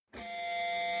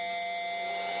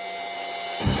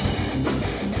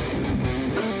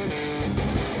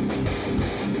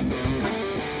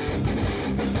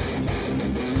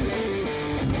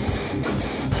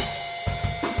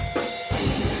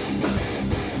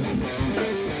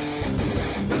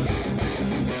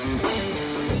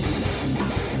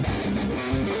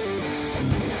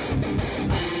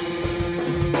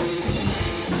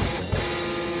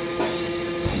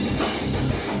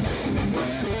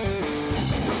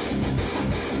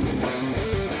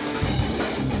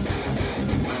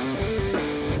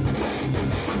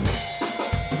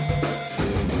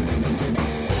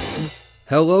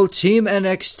Hello, Team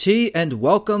NXT, and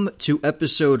welcome to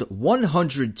episode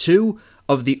 102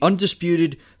 of the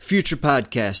Undisputed Future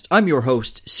Podcast. I'm your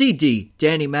host, CD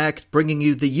Danny Mac, bringing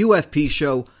you the UFP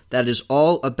show that is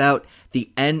all about the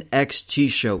NXT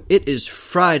show. It is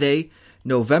Friday,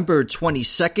 November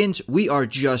 22nd. We are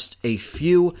just a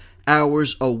few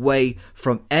hours away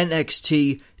from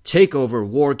NXT TakeOver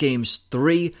War Games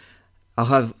 3. I'll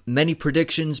have many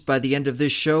predictions by the end of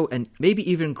this show, and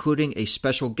maybe even including a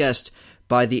special guest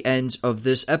by the end of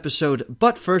this episode.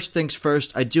 But first things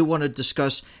first, I do want to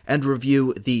discuss and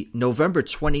review the November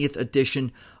 20th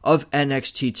edition of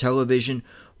NXT Television.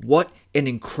 What an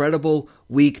incredible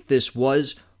week this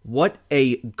was. What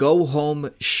a go-home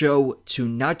show to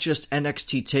not just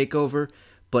NXT TakeOver,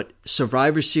 but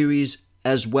Survivor Series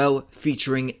as well,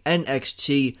 featuring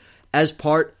NXT as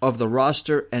part of the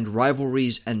roster and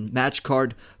rivalries and match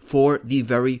card for the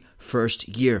very first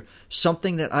year.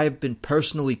 Something that I've been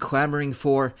personally clamoring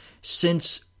for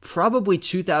since probably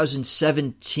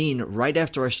 2017, right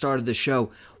after I started the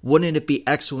show. Wouldn't it be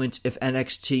excellent if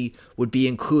NXT would be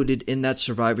included in that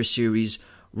Survivor Series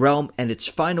realm? And it's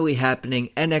finally happening.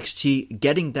 NXT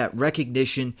getting that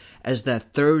recognition as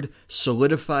that third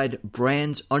solidified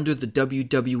brand under the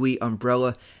WWE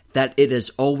umbrella that it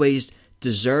has always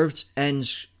deserved. And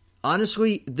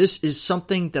honestly, this is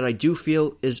something that I do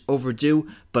feel is overdue,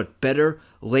 but better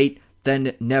late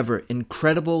than never.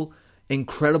 Incredible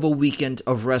weekend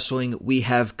of wrestling we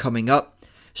have coming up.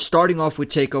 Starting off with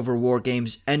TakeOver War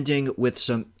Games, ending with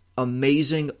some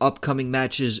amazing upcoming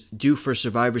matches due for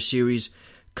Survivor Series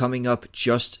coming up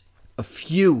just a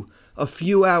few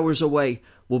hours away.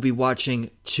 We'll be watching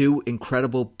two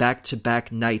incredible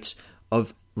back-to-back nights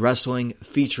of wrestling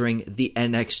featuring the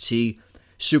NXT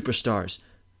superstars.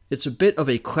 It's a bit of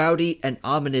a cloudy and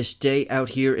ominous day out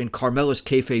here in Carmella's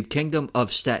Kayfabe Kingdom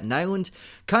of Staten Island.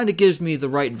 Kind of gives me the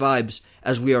right vibes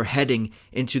as we are heading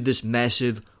into this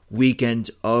massive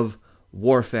weekend of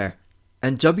warfare.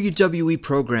 And WWE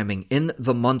programming in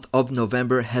the month of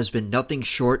November has been nothing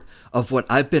short of what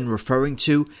I've been referring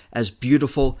to as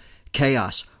beautiful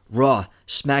chaos. Raw,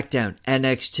 SmackDown,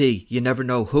 NXT. You never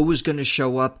know who was going to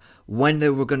show up, when they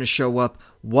were going to show up,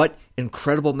 what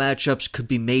incredible matchups could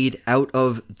be made out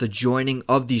of the joining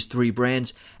of these three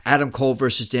brands. Adam Cole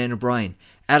versus Daniel Bryan,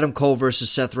 Adam Cole versus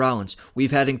Seth Rollins.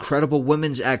 We've had incredible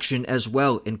women's action as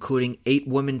well, including 8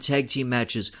 women tag team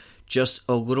matches just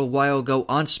a little while ago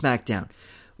on SmackDown.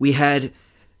 We had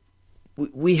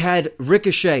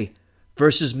Ricochet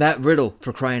versus Matt Riddle,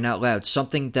 for crying out loud.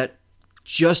 Something that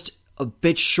just a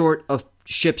bit short of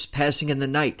ships passing in the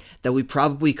night that we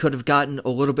probably could have gotten a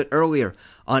little bit earlier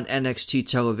on NXT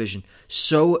television.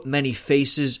 So many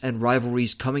faces and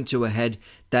rivalries coming to a head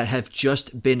that have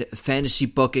just been fantasy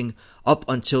booking up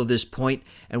until this point,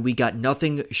 and we got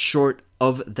nothing short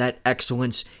of that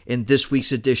excellence in this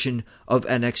week's edition of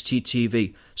NXT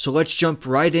TV. So let's jump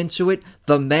right into it.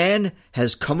 The man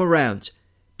has come around.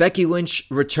 Becky Lynch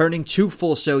returning to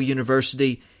Full Sail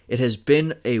University. It has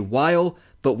been a while,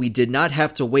 but we did not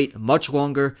have to wait much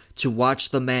longer to watch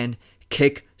the man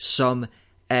kick some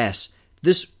ass.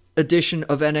 This edition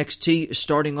of NXT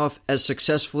starting off as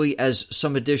successfully as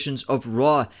some editions of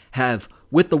Raw have,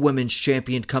 with the women's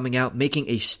champion coming out, making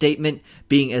a statement,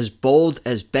 being as bold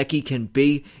as Becky can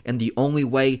be in the only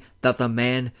way that the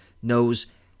man knows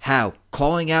how.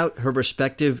 Calling out her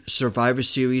respective Survivor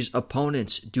Series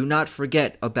opponents. Do not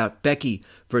forget about Becky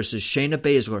versus Shayna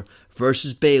Baszler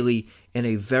versus Bayley in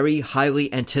a very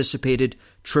highly anticipated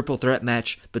triple threat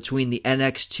match between the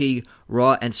NXT,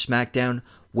 Raw, and SmackDown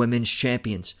women's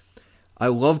champions. I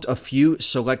loved a few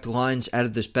select lines out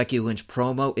of this Becky Lynch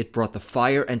promo. It brought the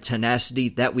fire and tenacity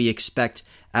that we expect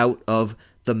out of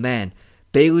the man.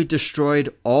 Bayley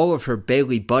destroyed all of her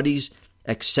Bayley buddies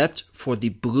except for the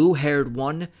blue-haired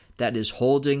one that is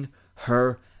holding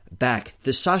her back.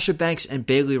 The Sasha Banks and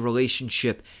Bayley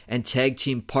relationship and tag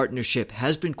team partnership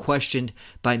has been questioned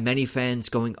by many fans,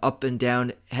 going up and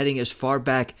down, heading as far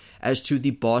back as to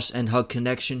the Boss and Hug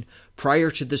connection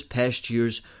prior to this past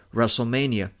year's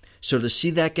WrestleMania. So to see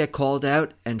that get called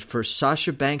out, and for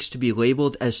Sasha Banks to be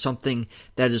labeled as something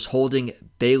that is holding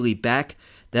Bayley back,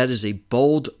 that is a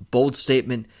bold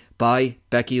statement by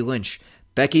Becky Lynch.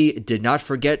 Becky did not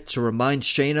forget to remind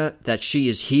Shayna that she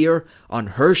is here on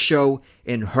her show,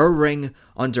 in her ring,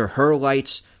 under her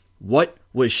lights. What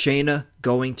was Shayna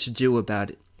going to do about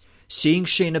it? Seeing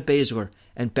Shayna Baszler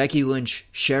and Becky Lynch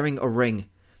sharing a ring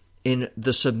in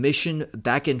the submission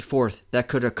back and forth that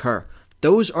could occur,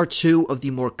 those are two of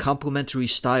the more complementary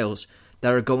styles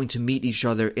that are going to meet each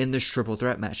other in this triple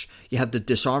threat match. You have the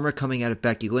disarmor coming out of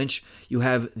Becky Lynch. You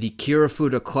have the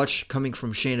Kirifuda clutch coming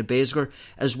from Shayna Baszler,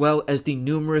 as well as the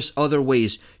numerous other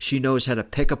ways she knows how to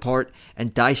pick apart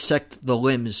and dissect the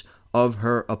limbs of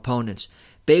her opponents.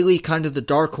 Bayley kind of the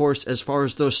dark horse as far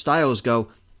as those styles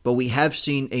go, but we have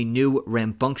seen a new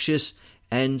rambunctious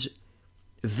and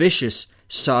vicious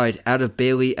side out of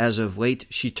Bayley as of late.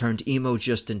 She turned emo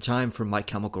just in time for My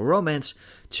Chemical Romance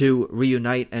to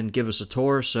reunite and give us a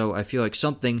tour, so I feel like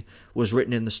something was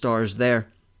written in the stars there.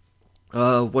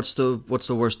 What's the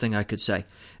worst thing I could say?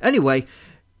 Anyway,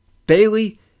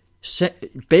 Bayley,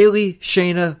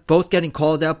 Shayna, both getting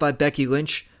called out by Becky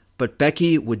Lynch, but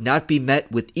Becky would not be met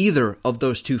with either of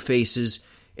those two faces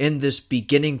in this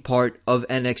beginning part of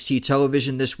NXT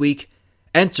television this week.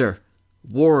 Enter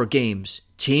War Games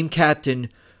team captain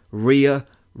Rhea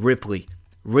Ripley.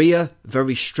 Rhea,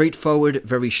 very straightforward,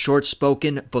 very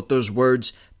short-spoken, but those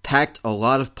words packed a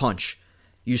lot of punch.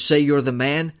 You say you're the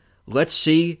man? Let's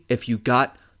see if you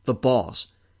got the balls.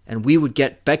 And we would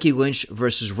get Becky Lynch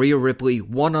versus Rhea Ripley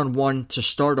one-on-one to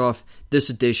start off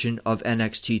this edition of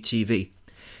NXT TV.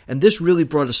 And this really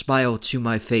brought a smile to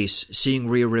my face, seeing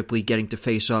Rhea Ripley getting to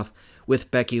face off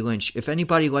with Becky Lynch. If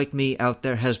anybody like me out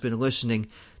there has been listening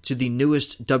to the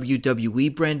newest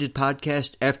WWE-branded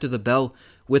podcast, After the Bell,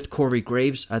 with Corey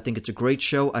Graves, I think it's a great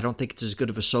show. I don't think it's as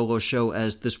good of a solo show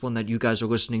as this one that you guys are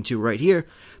listening to right here,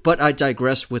 but I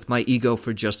digress with my ego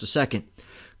for just a second.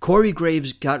 Corey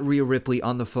Graves got Rhea Ripley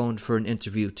on the phone for an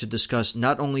interview to discuss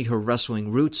not only her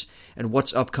wrestling roots and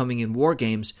what's upcoming in War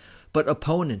Games, but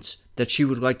opponents that she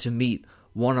would like to meet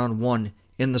one-on-one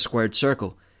in the squared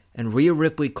circle. And Rhea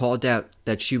Ripley called out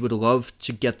that she would love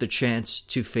to get the chance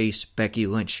to face Becky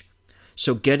Lynch.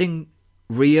 So getting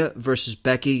Rhea versus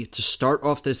Becky to start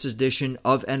off this edition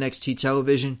of NXT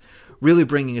television, really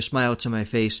bringing a smile to my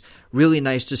face. Really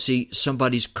nice to see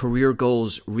somebody's career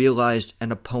goals realized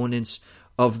and opponents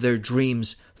of their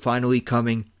dreams finally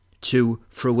coming to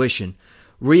fruition.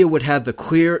 Rhea would have the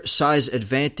clear size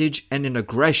advantage and an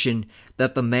aggression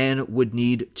that the man would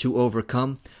need to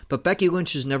overcome. But Becky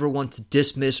Lynch is never one to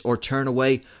dismiss or turn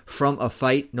away from a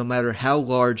fight, no matter how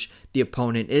large the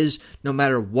opponent is, no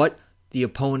matter what the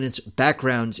opponent's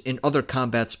backgrounds in other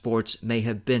combat sports may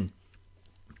have been.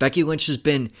 Becky Lynch has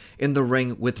been in the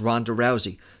ring with Ronda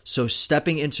Rousey, so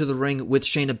stepping into the ring with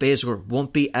Shayna Baszler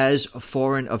won't be as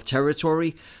foreign of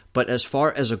territory, but as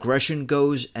far as aggression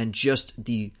goes and just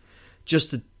the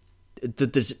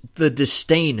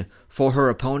disdain for her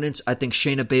opponents, I think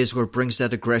Shayna Baszler brings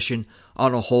that aggression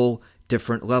on a whole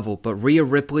different level. But Rhea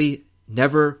Ripley,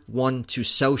 never one to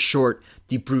sell short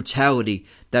the brutality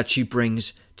that she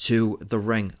brings to the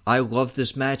ring. I love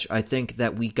this match. I think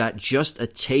that we got just a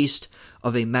taste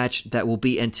of a match that will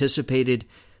be anticipated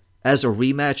as a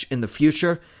rematch in the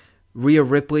future. Rhea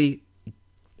Ripley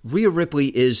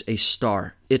is a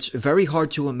star. It's very hard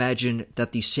to imagine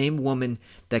that the same woman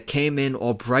that came in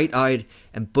all bright-eyed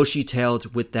and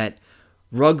bushy-tailed with that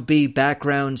rugby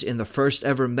background in the first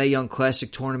ever Mae Young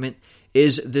Classic tournament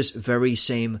is this very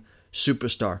same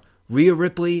superstar. Rhea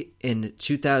Ripley in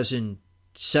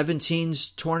 2017's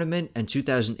tournament and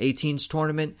 2018's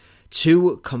tournament,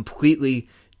 two completely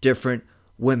different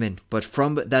women. But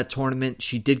from that tournament,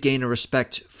 she did gain a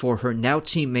respect for her now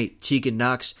teammate Tegan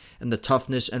Nox and the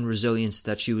toughness and resilience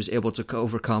that she was able to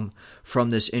overcome from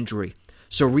this injury.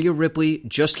 So Rhea Ripley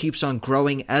just keeps on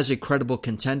growing as a credible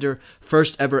contender,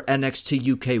 first ever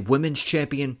NXT UK Women's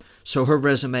Champion, so her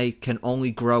resume can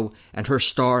only grow and her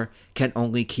star can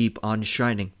only keep on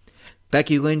shining.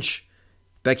 Becky Lynch,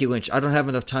 I don't have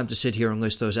enough time to sit here and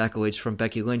list those accolades from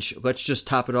Becky Lynch. Let's just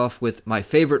top it off with my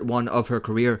favorite one of her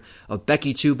career, of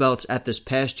Becky Two Belts at this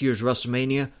past year's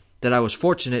WrestleMania that I was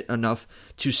fortunate enough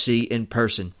to see in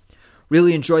person.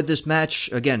 Really enjoyed this match.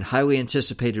 Again, highly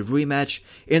anticipated rematch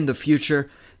in the future.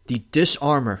 The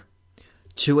disarmor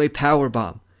to a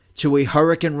powerbomb to a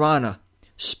Hurricane Rana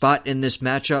spot in this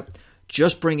matchup,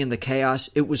 just bringing the chaos.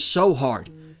 It was so hard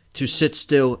to sit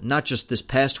still, not just this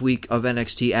past week of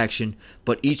NXT action,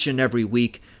 but each and every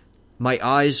week. My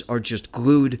eyes are just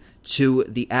glued to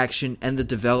the action and the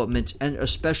development, and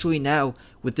especially now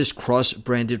with this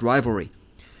cross-branded rivalry.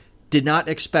 Did not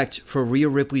expect for Rhea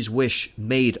Ripley's wish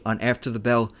made on After the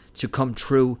Bell to come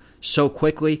true so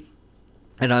quickly,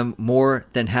 and I'm more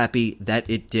than happy that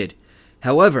it did.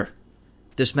 However,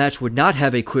 this match would not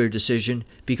have a clear decision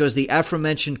because the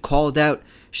aforementioned called out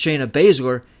Shayna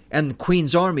Baszler and the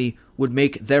Queen's Army would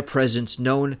make their presence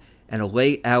known and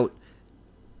lay out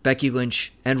Becky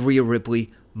Lynch and Rhea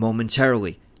Ripley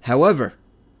momentarily. However,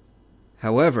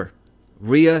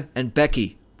 Rhea and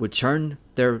Becky would turn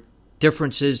their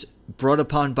differences brought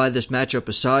upon by this matchup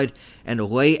aside and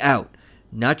lay out,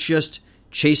 not just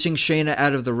chasing Shayna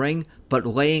out of the ring, but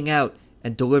laying out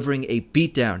and delivering a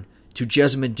beatdown to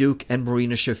Jessamyn Duke and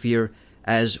Marina Shafir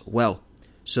as well.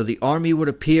 So the Army would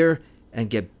appear and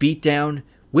get beat down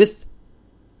with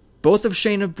both of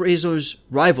Shayna Baszler's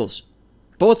rivals,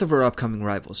 both of her upcoming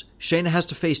rivals. Shayna has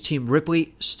to face Team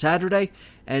Ripley Saturday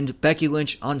and Becky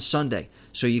Lynch on Sunday.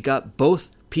 So you got both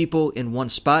people in one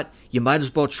spot. You might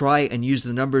as well try and use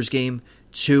the numbers game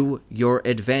to your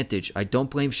advantage. I don't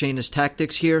blame Shayna's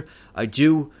tactics here. I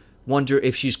do wonder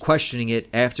if she's questioning it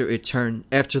after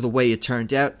the way it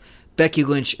turned out. Becky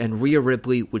Lynch and Rhea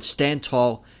Ripley would stand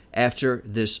tall after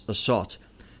this assault.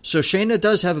 So Shayna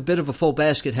does have a bit of a full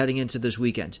basket heading into this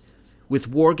weekend. With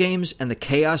War Games and the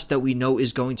chaos that we know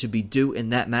is going to be due in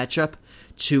that matchup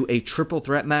to a triple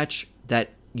threat match that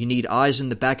you need eyes in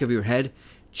the back of your head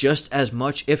just as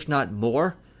much, if not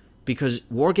more, because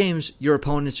War Games, your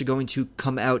opponents are going to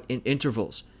come out in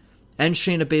intervals. And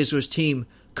Shayna Baszler's team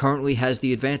currently has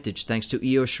the advantage thanks to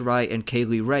Io Shirai and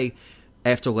Kaylee Ray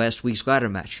after last week's ladder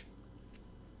match.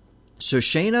 So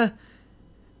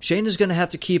Shayna's going to have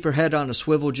to keep her head on a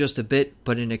swivel just a bit,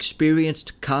 but an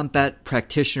experienced combat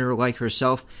practitioner like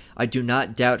herself, I do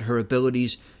not doubt her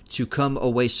abilities to come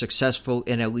away successful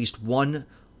in at least one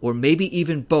or maybe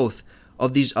even both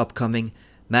of these upcoming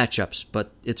matchups.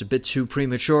 But it's a bit too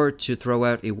premature to throw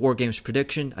out a War Games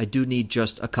prediction. I do need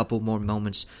just a couple more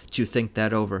moments to think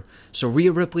that over. So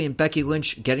Rhea Ripley and Becky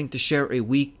Lynch getting to share a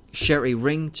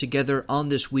ring together on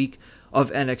this week of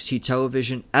NXT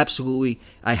television, absolutely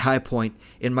a high point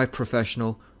in my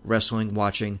professional wrestling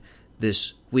watching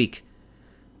this week.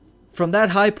 From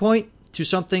that high point to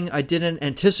something I didn't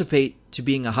anticipate to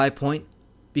being a high point,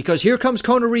 because here comes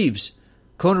Kona Reeves.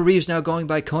 Kona Reeves now going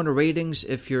by Kona Ratings,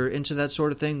 if you're into that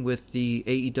sort of thing with the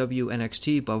AEW,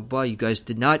 NXT, blah, blah, blah. You guys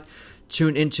did not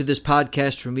tune into this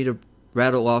podcast for me to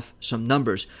rattle off some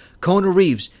numbers. Kona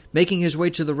Reeves making his way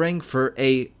to the ring for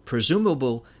a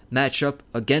presumable matchup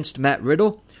against Matt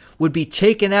Riddle would be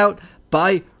taken out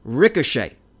by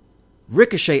Ricochet.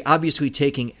 Ricochet obviously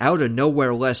taking out of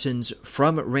nowhere lessons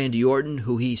from Randy Orton,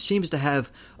 who he seems to have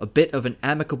a bit of an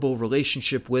amicable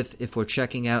relationship with if we're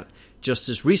checking out just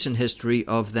this recent history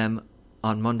of them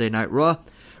on Monday Night Raw.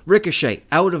 Ricochet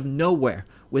out of nowhere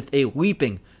with a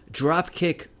leaping drop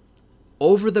kick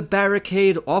over the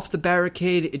barricade, off the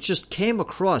barricade. It just came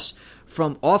across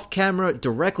from off camera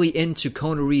directly into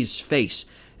Kona Reeves' face.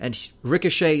 And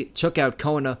Ricochet took out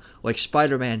Kona like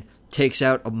Spider-Man takes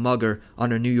out a mugger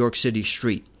on a New York City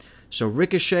street. So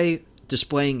Ricochet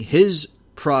displaying his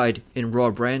pride in Raw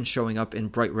brand, showing up in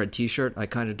bright red t-shirt. I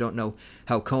kind of don't know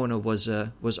how Kona was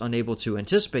unable to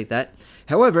anticipate that.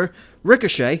 However,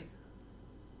 Ricochet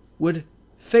would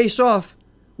face off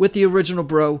with the original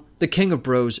bro, the King of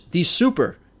Bros, the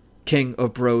Super King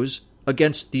of Bros,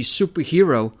 against the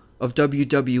superhero of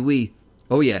WWE.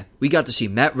 Oh yeah, we got to see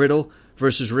Matt Riddle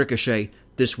versus Ricochet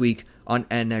this week on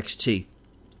NXT.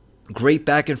 Great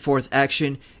back and forth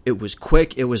action. It was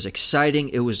quick, it was exciting,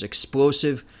 it was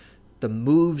explosive. The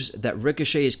moves that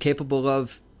Ricochet is capable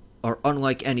of are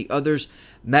unlike any others.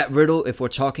 Matt Riddle, if we're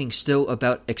talking still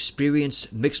about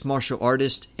experienced mixed martial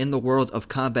artist in the world of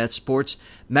combat sports,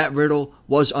 Matt Riddle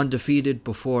was undefeated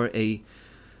before a,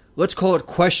 let's call it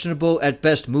questionable at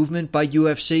best movement by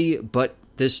UFC, but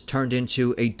this turned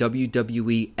into a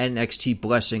WWE NXT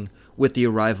blessing with the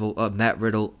arrival of Matt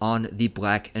Riddle on the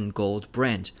black and gold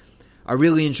brand. I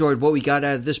really enjoyed what we got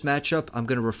out of this matchup. I'm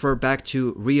going to refer back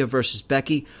to Rhea versus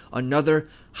Becky. Another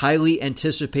highly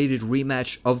anticipated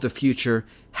rematch of the future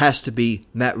has to be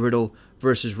Matt Riddle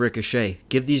versus Ricochet.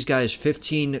 Give these guys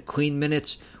 15 clean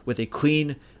minutes with a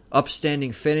clean,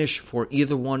 upstanding finish for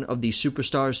either one of these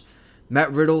superstars.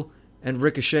 Matt Riddle and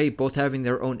Ricochet both having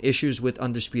their own issues with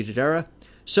Undisputed Era,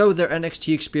 so their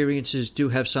NXT experiences do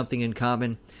have something in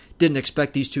common. Didn't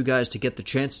expect these two guys to get the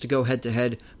chance to go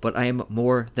head-to-head, but I am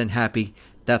more than happy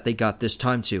that they got this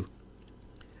time to.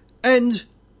 And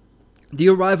the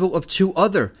arrival of two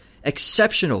other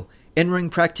exceptional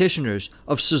in-ring practitioners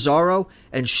of Cesaro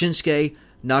and Shinsuke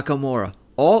Nakamura.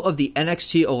 All of the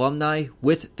NXT alumni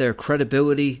with their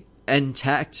credibility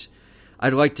intact,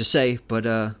 I'd like to say, but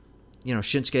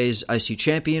Shinsuke is IC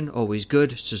champion, always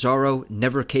good. Cesaro,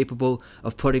 never capable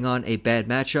of putting on a bad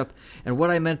matchup. And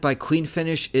what I meant by clean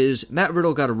finish is Matt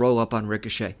Riddle got a roll up on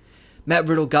Ricochet. Matt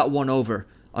Riddle got one over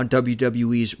on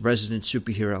WWE's resident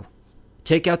superhero.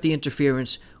 Take out the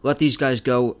interference, let these guys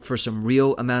go for some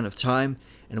real amount of time,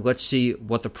 and let's see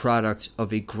what the product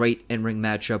of a great in-ring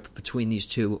matchup between these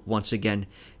two once again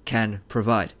can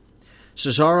provide.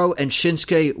 Cesaro and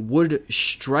Shinsuke would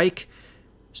strike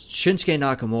Shinsuke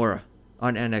Nakamura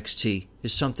on NXT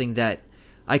is something that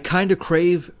I kind of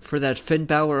crave for that Finn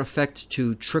Balor effect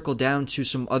to trickle down to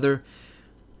some other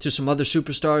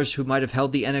superstars who might have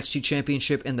held the NXT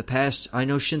Championship in the past. I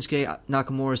know Shinsuke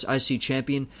Nakamura is IC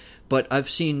champion, but I've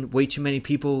seen way too many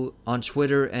people on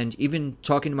Twitter and even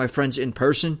talking to my friends in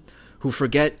person who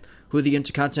forget who the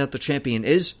Intercontinental Champion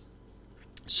is.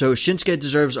 So Shinsuke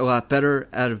deserves a lot better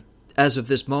as of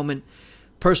this moment.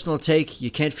 Personal take, you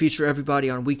can't feature everybody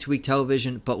on week-to-week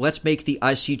television, but let's make the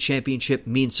IC Championship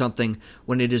mean something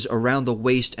when it is around the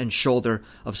waist and shoulder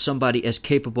of somebody as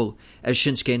capable as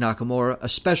Shinsuke Nakamura,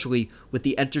 especially with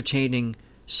the entertaining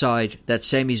side that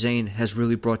Sami Zayn has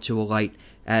really brought to a light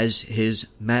as his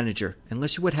manager. And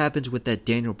let's see what happens with that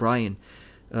Daniel Bryan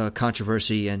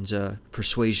controversy and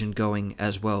persuasion going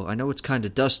as well. I know it's kind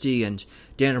of dusty and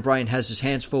Daniel Bryan has his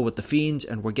hands full with the Fiends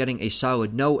and we're getting a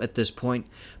solid no at this point,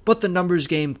 but the numbers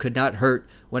game could not hurt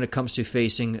when it comes to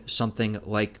facing something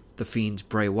like the Fiend's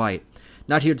Bray Wyatt.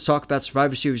 Not here to talk about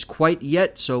Survivor Series quite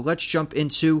yet, so let's jump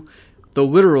into the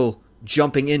literal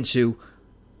jumping into,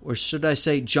 or should I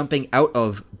say jumping out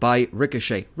of, by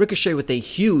Ricochet. Ricochet with a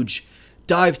huge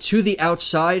dive to the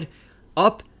outside,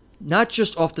 up, not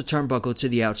just off the turnbuckle to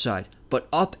the outside, but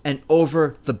up and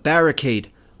over the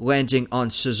barricade, landing on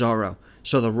Cesaro.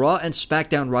 So the Raw and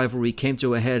SmackDown rivalry came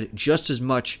to a head just as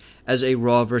much as a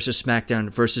Raw versus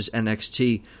SmackDown versus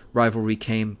NXT rivalry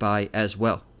came by as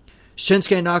well.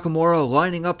 Shinsuke Nakamura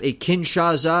lining up a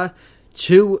Kinshasa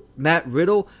to Matt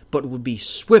Riddle, but would be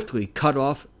swiftly cut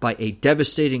off by a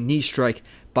devastating knee strike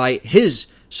by his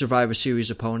Survivor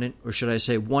Series opponent, or should I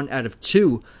say one out of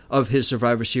two of his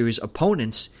Survivor Series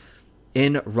opponents,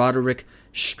 in Roderick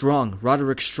Strong.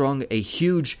 Roderick Strong, a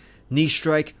huge knee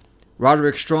strike.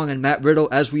 Roderick Strong and Matt Riddle,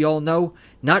 as we all know,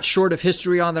 not short of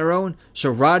history on their own, so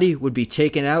Roddy would be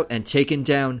taken out and taken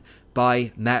down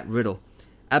by Matt Riddle.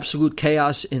 Absolute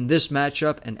chaos in this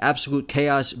matchup, and absolute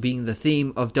chaos being the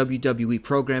theme of WWE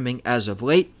programming as of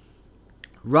late.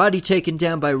 Roddy taken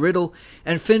down by Riddle,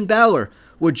 and Finn Balor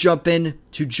would jump in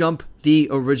to jump the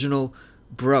original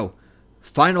Bro.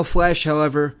 Final flash,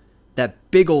 however,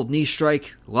 that big old knee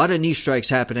strike, a lot of knee strikes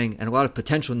happening, and a lot of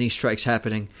potential knee strikes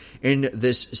happening in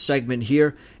this segment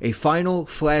here. A final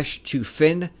flash to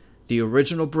Finn, the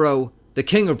original Bro, the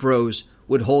King of Bros,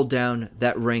 would hold down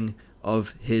that ring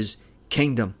of his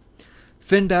kingdom.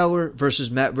 Finn Balor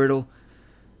versus Matt Riddle.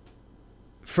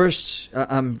 First,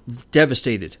 I'm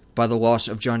devastated by the loss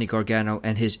of Johnny Gargano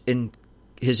and his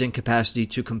incapacity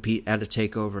to compete at a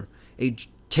TakeOver. A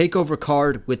TakeOver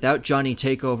card without Johnny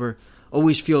TakeOver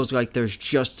always feels like there's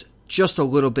just a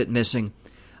little bit missing.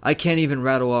 I can't even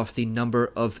rattle off the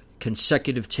number of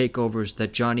consecutive takeovers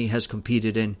that Johnny has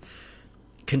competed in.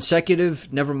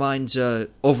 Consecutive, never mind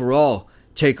overall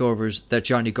takeovers that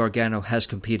Johnny Gargano has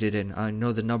competed in. I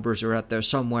know the numbers are out there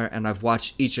somewhere, and I've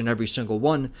watched each and every single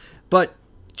one, but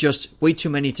just way too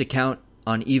many to count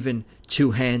on even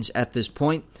two hands at this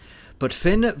point. But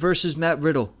Finn versus Matt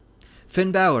Riddle.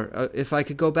 Finn Balor, if I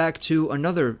could go back to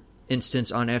another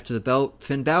instance on After the Bell,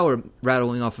 Finn Balor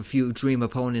rattling off a few dream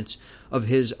opponents of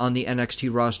his on the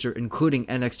NXT roster, including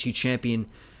NXT champion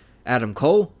Adam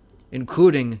Cole,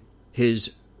 including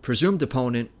his presumed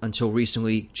opponent until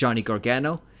recently, Johnny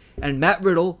Gargano, and Matt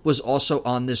Riddle was also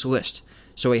on this list.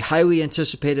 So a highly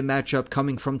anticipated matchup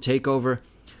coming from TakeOver.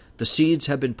 The seeds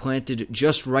have been planted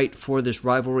just right for this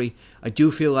rivalry. I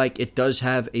do feel like it does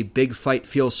have a big fight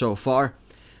feel so far.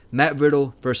 Matt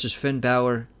Riddle versus Finn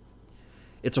Balor.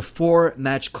 It's a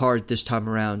 4-match card this time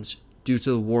around due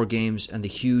to the War Games and the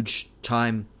huge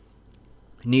time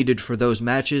needed for those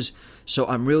matches. So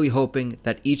I'm really hoping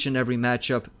that each and every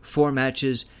matchup, 4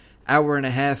 matches, hour and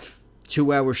a half,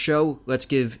 2-hour show. Let's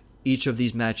give each of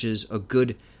these matches a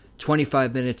good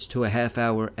 25 minutes to a half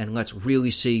hour, and let's really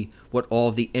see what all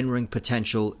of the in-ring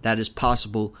potential that is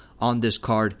possible on this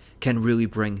card can really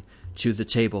bring to the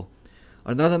table.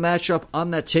 Another matchup on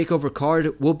that TakeOver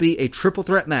card will be a triple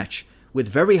threat match with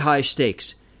very high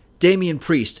stakes. Damian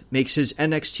Priest makes his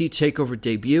NXT TakeOver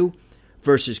debut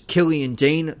versus Killian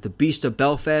Dane, the Beast of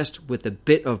Belfast, with a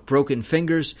bit of broken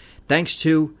fingers, thanks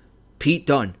to Pete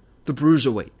Dunne, the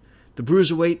Bruiserweight. The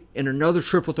Bruiserweight in another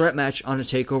triple threat match on a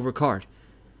TakeOver card.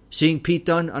 Seeing Pete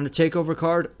Dunne on a TakeOver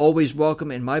card, always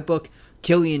welcome in my book.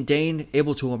 Killian Dane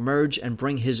able to emerge and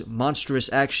bring his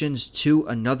monstrous actions to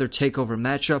another TakeOver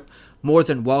matchup. More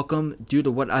than welcome due to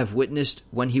what I've witnessed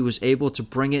when he was able to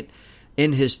bring it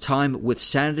in his time with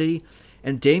Sanity.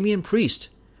 And Damian Priest,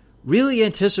 really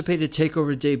anticipated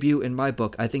TakeOver debut in my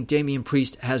book. I think Damian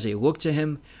Priest has a look to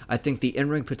him. I think the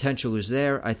in-ring potential is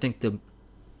there. I think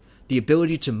the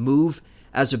ability to move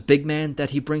as a big man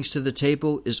that he brings to the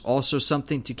table is also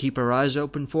something to keep our eyes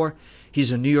open for.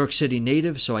 He's a New York City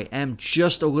native, so I am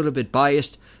just a little bit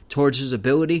biased towards his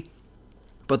ability.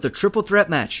 But the triple threat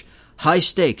match, high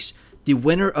stakes, the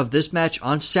winner of this match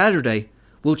on Saturday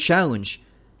will challenge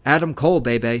Adam Cole,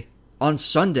 baby, on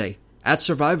Sunday at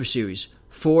Survivor Series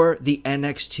for the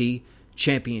NXT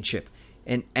Championship.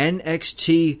 An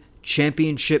NXT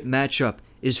Championship matchup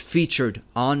is featured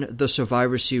on the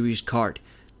Survivor Series card.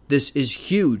 This is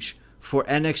huge for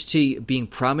NXT being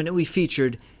prominently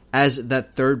featured as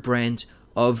that third brand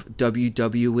of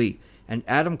WWE. And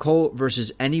Adam Cole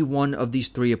versus any one of these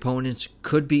three opponents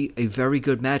could be a very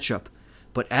good matchup.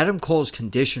 But Adam Cole's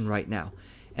condition right now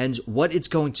and what it's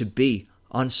going to be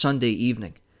on Sunday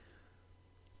evening.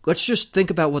 Let's just think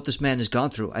about what this man has gone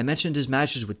through. I mentioned his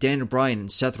matches with Daniel Bryan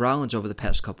and Seth Rollins over the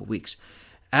past couple weeks.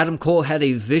 Adam Cole had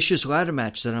a vicious ladder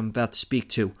match that I'm about to speak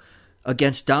to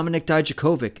against Dominik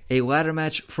Dijakovic, a ladder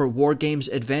match for War Games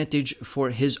advantage for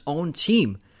his own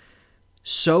team.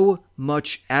 So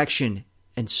much action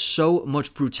and so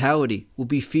much brutality will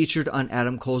be featured on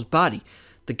Adam Cole's body.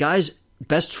 The guy's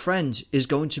best friend is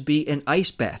going to be an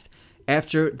ice bath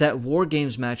after that War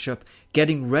Games matchup,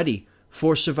 getting ready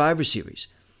for Survivor Series.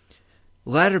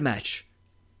 Ladder match,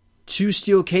 2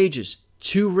 steel cages,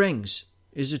 2 rings.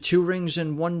 Is it 2 rings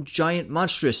and 1 giant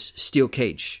monstrous steel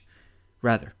cage,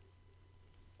 rather.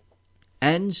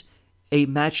 And a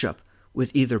matchup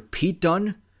with either Pete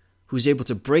Dunne, who's able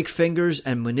to break fingers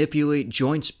and manipulate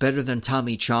joints better than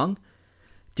Tommy Chong,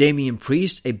 Damian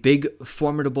Priest, a big,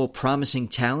 formidable, promising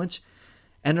talent,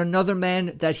 and another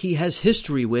man that he has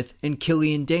history with in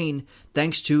Killian Dane,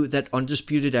 thanks to that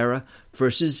Undisputed Era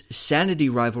versus Sanity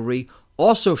rivalry,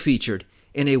 also featured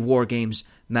in a War Games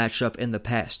matchup in the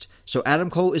past. So Adam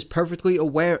Cole is perfectly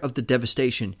aware of the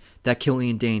devastation that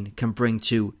Killian Dane can bring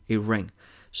to a ring.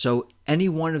 So any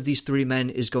one of these 3 men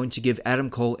is going to give Adam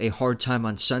Cole a hard time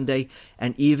on Sunday,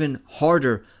 and even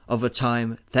harder of a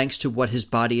time thanks to what his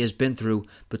body has been through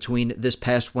between this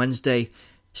past Wednesday,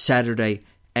 Saturday,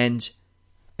 and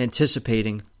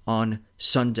anticipating on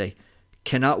Sunday.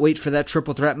 Cannot wait for that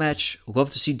triple threat match. Love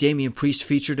to see Damian Priest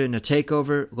featured in a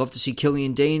takeover. Love to see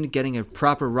Killian Dane getting a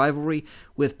proper rivalry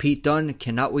with Pete Dunne.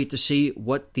 Cannot wait to see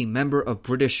what the member of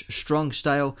British Strong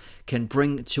Style can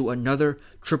bring to another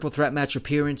triple threat match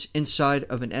appearance inside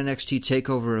of an NXT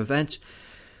takeover event.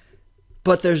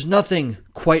 But there's nothing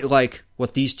quite like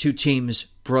what these 2 teams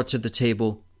brought to the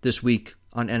table this week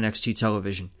on NXT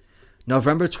television.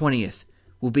 November 20th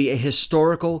will be a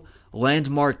historical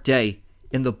landmark day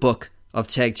in the book of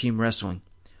tag team wrestling.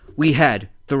 We had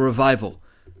The Revival,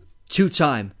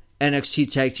 2-time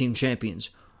NXT tag team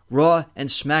champions, Raw and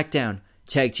SmackDown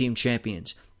tag team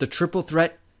champions, the Triple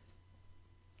Threat,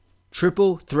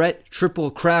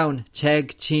 Triple Crown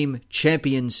tag team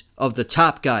champions of the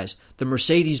top guys, the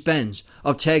Mercedes-Benz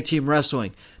of tag team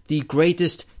wrestling, the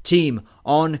greatest team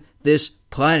on this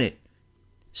planet.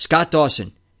 Scott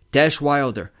Dawson, Dash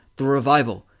Wilder, The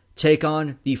Revival take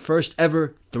on the first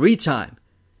ever 3-time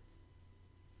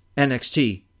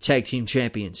NXT Tag Team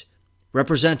Champions,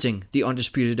 representing the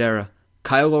Undisputed Era,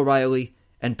 Kyle O'Reilly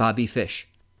and Bobby Fish.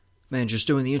 Man, just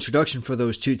doing the introduction for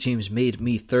those 2 teams made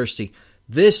me thirsty.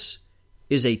 This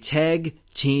is a tag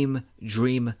team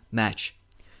dream match.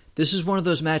 This is one of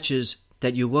those matches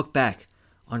that you look back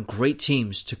on great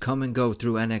teams to come and go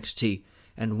through NXT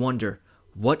and wonder,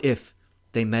 what if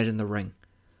they met in the ring?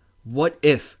 What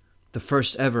if the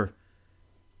first ever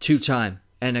 2-time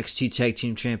NXT Tag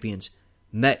Team Champions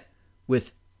met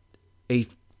with a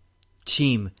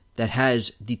team that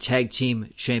has the Tag Team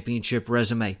Championship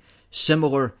resume,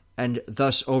 similar and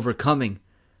thus overcoming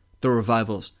the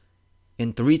Revivals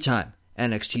in 3-time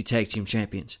NXT Tag Team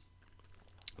Champions?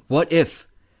 What if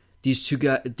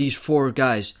these 4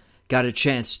 guys got a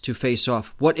chance to face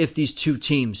off? What if these 2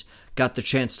 teams got the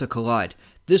chance to collide?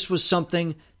 This was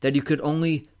something that you could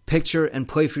only picture and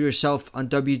play for yourself on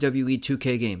WWE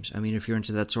 2K games. I mean, if you're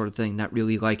into that sort of thing, not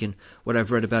really liking what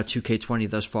I've read about 2K20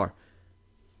 thus far.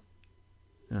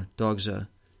 Dog's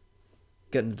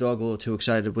getting the dog a little too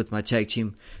excited with my tag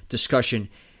team discussion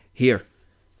here.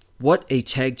 What a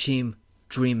tag team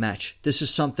dream match. This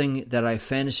is something that I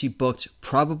fantasy booked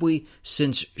probably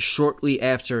since shortly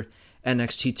after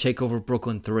NXT TakeOver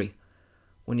Brooklyn 3.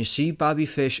 When you see Bobby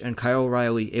Fish and Kyle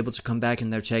O'Reilly able to come back in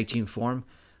their tag team form,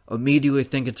 immediately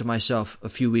thinking to myself a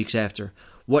few weeks after,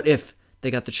 what if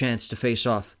they got the chance to face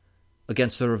off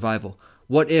against the Revival?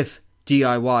 What if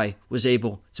DIY was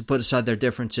able to put aside their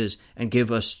differences and give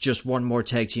us just one more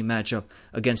tag team matchup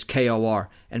against KOR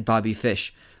and Bobby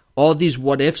Fish? All these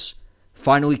what ifs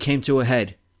finally came to a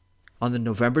head on the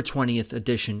November 20th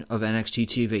edition of NXT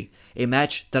TV. A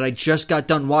match that I just got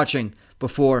done watching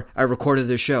before I recorded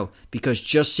this show, because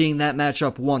just seeing that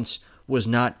matchup once was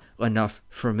not enough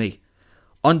for me.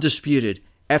 Undisputed,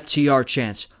 FTR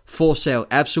chants, Full Sail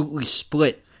absolutely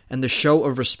split, and the show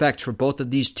of respect for both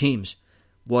of these teams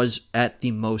was at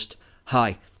the most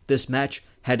high. This match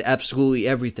had absolutely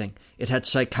everything. It had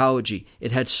psychology,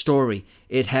 it had story,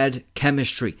 it had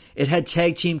chemistry, it had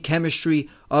tag team chemistry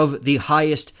of the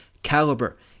highest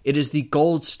caliber. It is the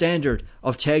gold standard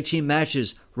of tag team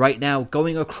matches right now,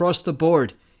 going across the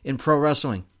board in pro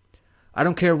wrestling. I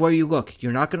don't care where you look,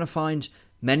 you're not going to find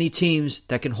many teams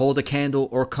that can hold a candle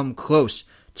or come close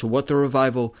to what the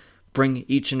Revival bring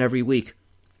each and every week,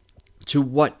 to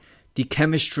what the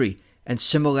chemistry and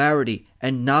similarity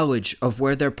and knowledge of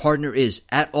where their partner is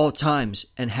at all times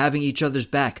and having each other's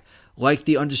back, like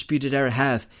the Undisputed Era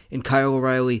have in Kyle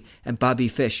O'Reilly and Bobby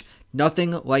Fish.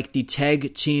 Nothing like the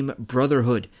tag team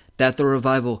brotherhood that the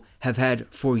Revival have had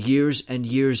for years and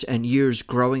years and years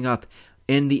growing up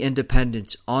in the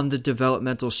independents, on the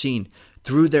developmental scene,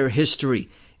 through their history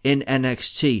in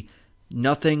NXT.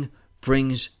 Nothing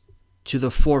brings to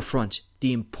the forefront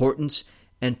the importance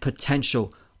and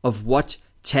potential of what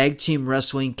tag team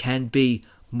wrestling can be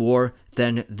more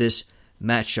than this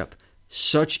matchup.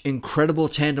 Such incredible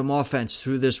tandem offense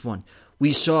through this one.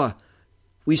 We saw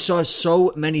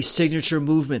so many signature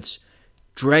movements,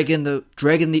 dragging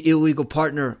the illegal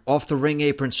partner off the ring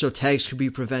apron so tags could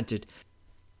be prevented,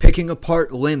 picking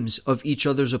apart limbs of each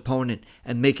other's opponent,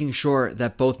 and making sure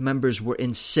that both members were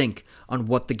in sync on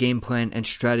what the game plan and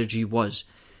strategy was.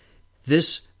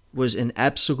 This was an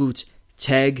absolute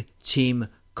tag team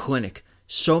clinic.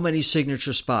 So many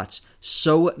signature spots,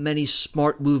 so many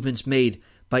smart movements made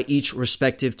by each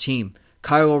respective team.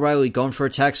 Kyle O'Reilly going for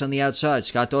attacks on the outside,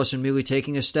 Scott Dawson immediately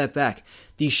taking a step back.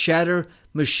 The Shatter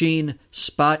Machine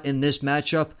spot in this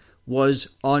matchup was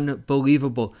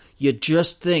unbelievable. You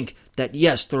just think that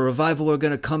yes, the Revival are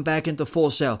going to come back into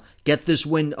Full Sail, get this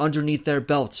win underneath their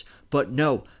belts. But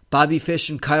no, Bobby Fish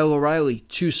and Kyle O'Reilly,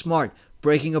 too smart,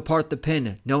 breaking apart the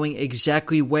pin, knowing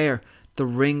exactly where the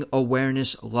ring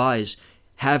awareness lies.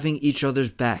 Having each other's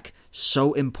back,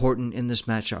 so important in this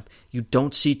matchup. You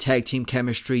don't see tag team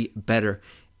chemistry better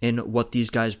in what these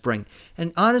guys bring.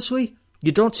 And honestly,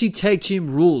 you don't see tag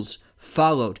team rules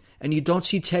followed, and you don't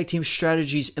see tag team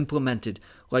strategies implemented,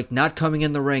 like not coming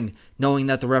in the ring, knowing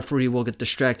that the referee will get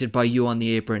distracted by you on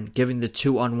the apron, giving the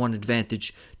 2-on-1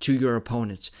 advantage to your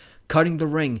opponents. Cutting the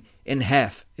ring in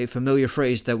half, a familiar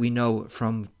phrase that we know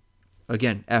from,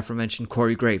 again, aforementioned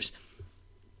Corey Graves.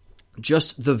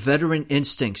 Just the veteran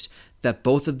instincts that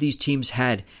both of these teams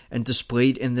had and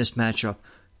displayed in this matchup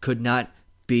could not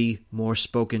be more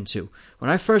spoken to.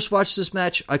 When I first watched this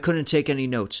match, I couldn't take any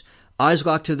notes. Eyes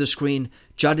locked to the screen,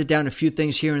 jotted down a few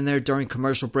things here and there during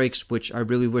commercial breaks, which I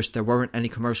really wish there weren't any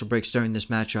commercial breaks during this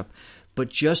matchup. But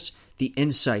just the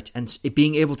insight and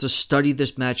being able to study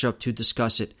this matchup to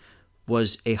discuss it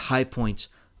was a high point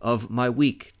of my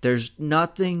week. There's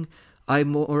nothing I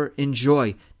more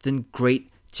enjoy than great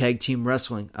tag team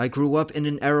wrestling. I grew up in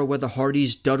an era where the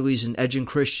Hardys, Dudleys, and Edge and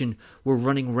Christian were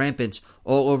running rampant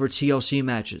all over TLC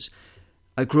matches.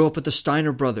 I grew up with the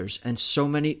Steiner Brothers and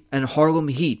Harlem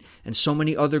Heat and so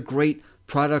many other great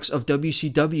products of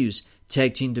WCW's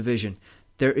tag team division.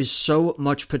 There is so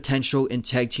much potential in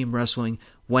tag team wrestling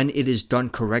when it is done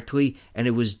correctly, and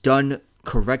it was done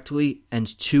correctly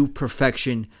and to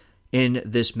perfection in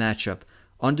this matchup.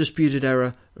 Undisputed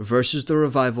Era versus the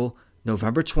Revival,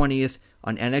 November 20th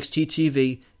on NXT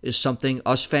TV, is something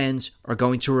us fans are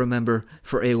going to remember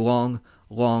for a long,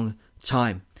 long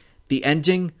time. The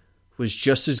ending was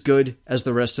just as good as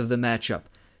the rest of the matchup.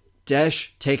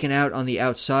 Dash taken out on the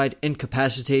outside,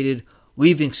 incapacitated,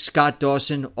 leaving Scott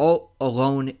Dawson all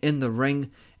alone in the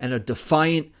ring, and a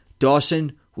defiant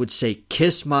Dawson would say,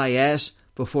 "Kiss my ass,"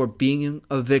 before being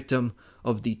a victim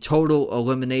of the total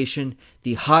elimination.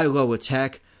 The high-low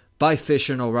attack by Fish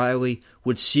and O'Reilly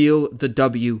would seal the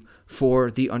W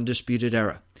for the Undisputed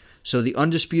Era. So the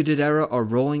Undisputed Era are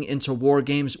rolling into War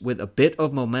Games with a bit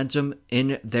of momentum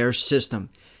in their system.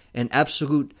 An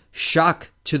absolute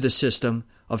shock to the system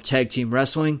of tag team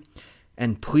wrestling.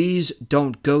 And Please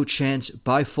Don't Go chants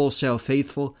by Full Sail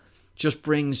Faithful just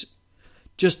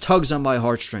tugs on my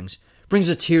heartstrings. Brings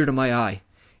a tear to my eye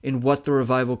in what the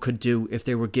Revival could do if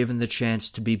they were given the chance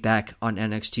to be back on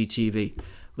NXT TV.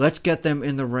 Let's get them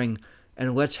in the ring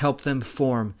and let's help them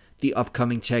form the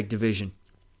upcoming tag division.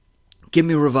 Give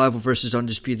me Revival versus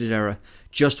Undisputed Era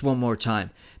just one more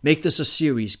time. Make this a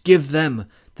series. Give them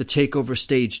the takeover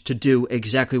stage to do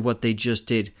exactly what they just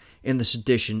did in this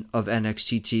edition of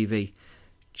NXT TV.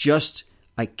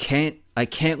 I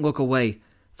can't look away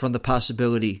from the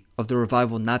possibility of the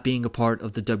Revival not being a part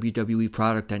of the WWE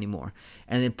product anymore.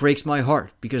 And it breaks my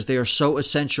heart because they are so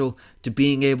essential to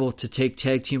being able to take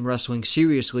tag team wrestling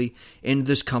seriously in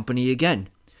this company again.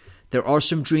 There are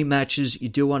some dream matches you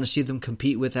do want to see them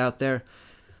compete with out there.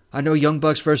 I know Young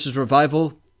Bucks versus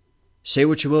Revival. Say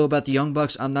what you will about the Young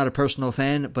Bucks, I'm not a personal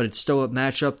fan, but it's still a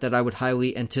matchup that I would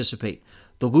highly anticipate.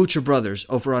 The Lucha Brothers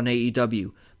over on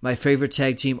AEW, my favorite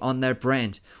tag team on that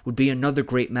brand, would be another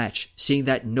great match, seeing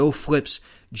that no flips,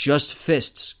 just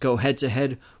fists go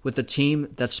head-to-head with a team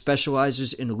that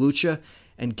specializes in lucha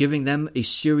and giving them a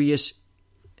serious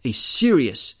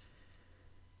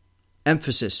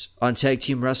emphasis on tag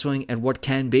team wrestling and what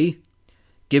can be.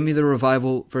 Give me the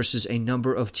Revival versus a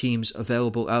number of teams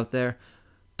available out there.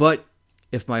 But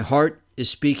if my heart is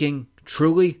speaking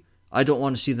truly, I don't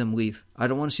want to see them leave. I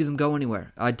don't want to see them go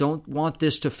anywhere. I don't want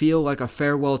this to feel like a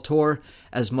farewell tour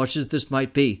as much as this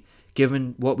might be,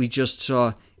 given what we just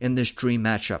saw in this dream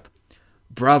matchup.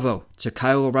 Bravo to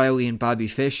Kyle O'Reilly and Bobby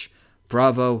Fish.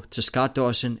 Bravo to Scott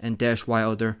Dawson and Dash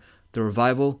Wilder. The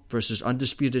Revival versus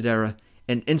Undisputed Era.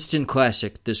 An instant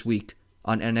classic this week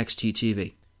on NXT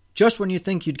TV. Just when you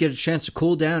think you'd get a chance to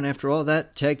cool down after all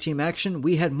that tag team action,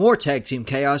 we had more tag team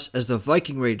chaos as the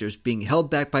Viking Raiders being held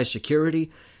back by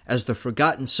security as the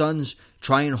Forgotten Sons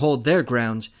try and hold their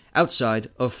ground outside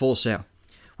of Full Sail.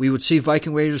 We would see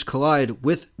Viking Raiders collide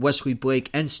with Wesley Blake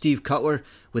and Steve Cutler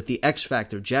with the X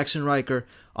Factor Jackson Riker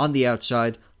on the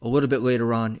outside a little bit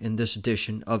later on in this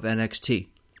edition of NXT.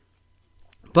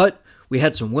 But we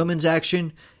had some women's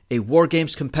action. A War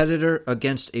Games competitor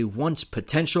against a once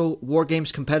potential War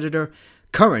Games competitor,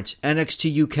 current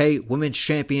NXT UK Women's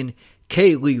Champion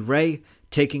Kay Lee Ray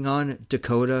taking on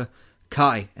Dakota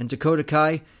Kai. And Dakota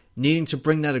Kai needing to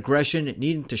bring that aggression,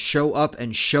 needing to show up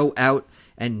and show out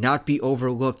and not be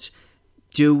overlooked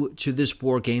due to this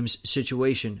War Games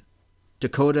situation.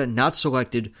 Dakota not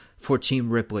selected for Team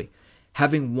Ripley.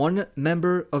 Having one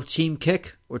member of Team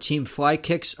Kick or Team Fly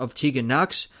Kicks of Tegan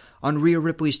Nox on Rhea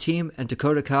Ripley's team and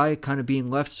Dakota Kai kind of being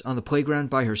left on the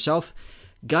playground by herself,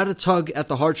 got a tug at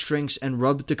the heartstrings and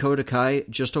rubbed Dakota Kai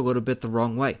just a little bit the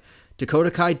wrong way.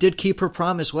 Dakota Kai did keep her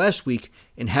promise last week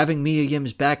in having Mia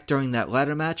Yim's back during that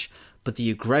ladder match, but the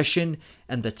aggression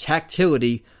and the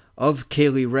tactility of Kay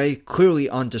Lee Ray clearly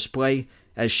on display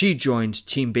as she joined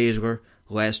Team Baszler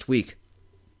last week.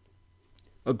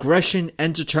 Aggression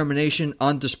and determination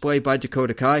on display by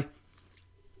Dakota Kai.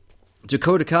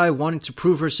 Dakota Kai wanting to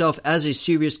prove herself as a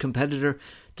serious competitor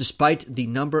despite the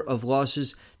number of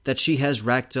losses that she has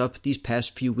racked up these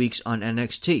past few weeks on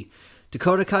NXT.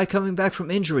 Dakota Kai coming back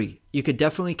from injury. You could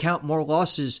definitely count more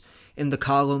losses in the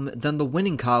column than the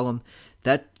winning column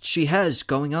that she has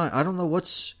going on. I don't know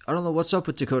what's up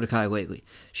with Dakota Kai lately.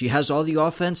 She has all the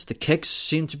offense. The kicks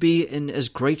seem to be in as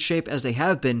great shape as they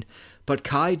have been, but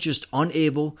Kai just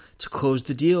unable to close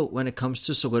the deal when it comes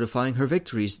to solidifying her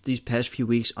victories these past few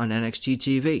weeks on NXT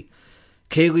TV.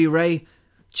 Kay Lee Ray,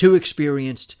 too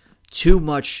experienced, too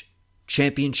much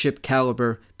championship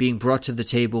caliber being brought to the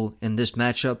table in this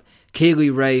matchup. Kay Lee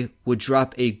Ray would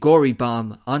drop a gory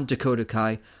bomb on Dakota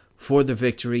Kai for the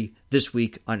victory this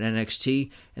week on NXT,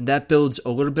 and that builds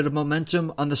a little bit of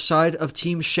momentum on the side of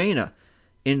Team Shayna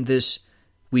in this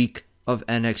week of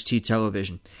NXT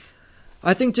television.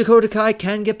 I think Dakota Kai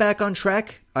can get back on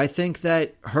track. I think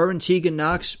that her and Tegan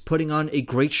Nox putting on a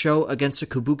great show against the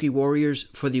Kabuki Warriors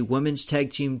for the Women's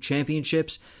Tag Team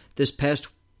Championships this past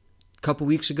couple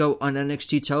weeks ago on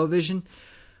NXT television,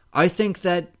 I think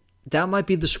that might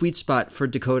be the sweet spot for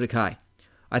Dakota Kai.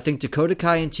 I think Dakota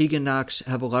Kai and Tegan Nox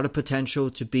have a lot of potential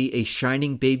to be a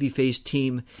shining babyface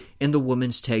team in the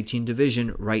Women's Tag Team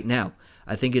division right now.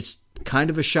 I think it's kind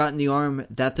of a shot in the arm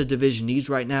that the division needs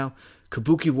right now.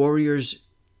 Kabuki Warriors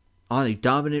on a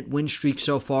dominant win streak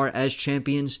so far as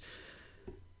champions.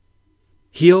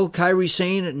 Heel Kairi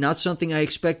Sane, not something I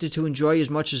expected to enjoy as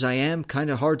much as I am. Kind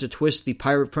of hard to twist the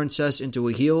Pirate Princess into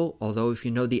a heel, although if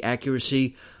you know the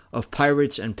accuracy of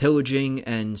pirates and pillaging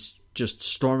and just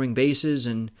storming bases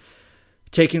and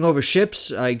taking over ships,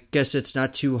 I guess it's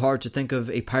not too hard to think of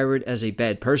a pirate as a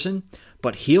bad person.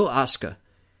 But heel Asuka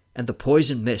and the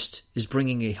Poison Mist is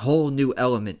bringing a whole new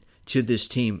element to this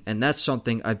team, and that's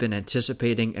something I've been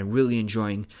anticipating and really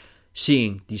enjoying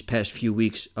seeing these past few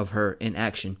weeks of her in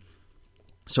action.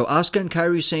 So Asuka and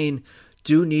Kairi Sane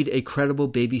do need a credible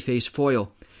babyface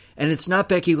foil, and it's not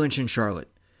Becky Lynch and Charlotte.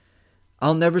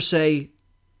 I'll never say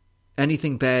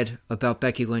anything bad about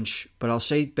Becky Lynch, but I'll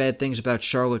say bad things about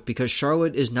Charlotte because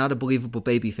Charlotte is not a believable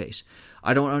babyface.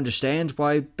 I don't understand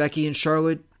why Becky and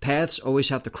Charlotte paths always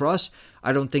have to cross.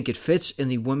 I don't think it fits in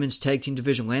the women's tag team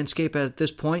division landscape at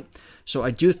this point. So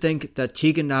I do think that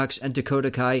Tegan Nox and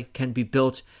Dakota Kai can be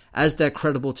built as that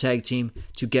credible tag team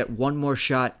to get one more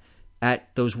shot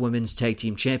at those women's tag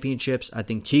team championships. I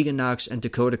think Tegan Nox and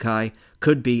Dakota Kai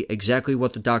could be exactly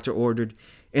what the doctor ordered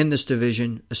in this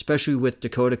division, especially with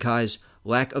Dakota Kai's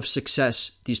lack of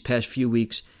success these past few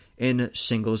weeks in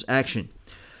singles action.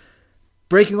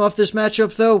 Breaking off this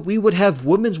matchup, though, we would have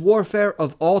women's warfare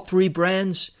of all three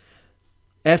brands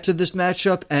after this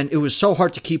matchup, and it was so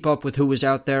hard to keep up with who was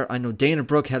out there. I know Dana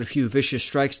Brooke had a few vicious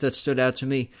strikes that stood out to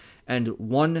me, and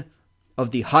one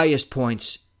of the highest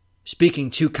points, speaking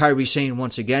to Kairi Sane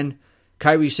once again,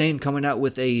 Kairi Sane coming out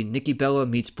with a Nikki Bella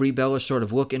meets Brie Bella sort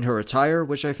of look in her attire,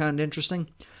 which I found interesting.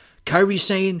 Kairi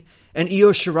Sane and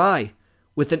Io Shirai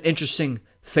with an interesting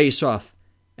face-off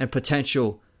and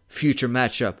potential future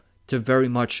matchup to very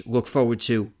much look forward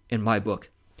to in my book.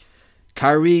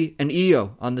 Kairi and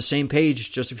Io on the same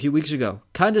page just a few weeks ago.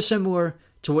 Kind of similar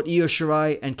to what Io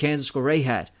Shirai and Candice LeRae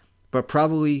had, but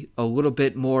probably a little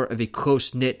bit more of a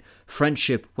close-knit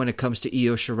friendship when it comes to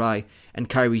Io Shirai and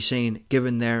Kairi Sane,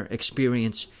 given their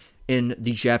experience in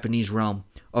the Japanese realm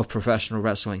of professional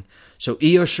wrestling. So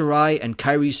Io Shirai and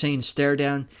Kairi Sane stare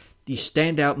down, the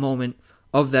standout moment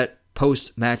of that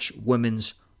post-match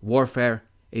women's warfare,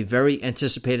 a very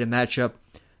anticipated matchup.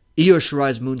 Io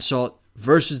Shirai's moonsault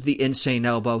versus the Insane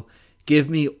Elbow. Give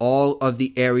me all of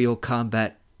the aerial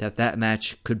combat that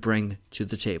match could bring to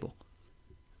the table.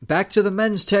 Back to the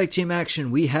men's tag team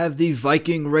action, we have the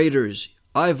Viking Raiders,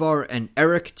 Ivar and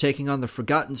Eric taking on the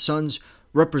Forgotten Sons,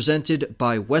 represented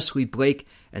by Wesley Blake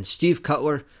and Steve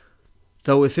Cutler.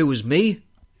 Though if it was me,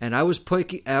 and I was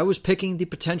picking the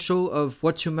potential of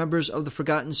what two members of the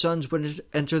Forgotten Sons would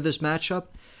enter this matchup,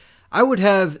 I would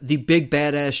have the big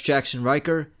badass Jackson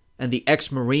Ryker and the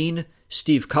ex-Marine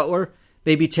Steve Cutler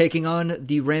maybe taking on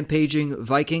the rampaging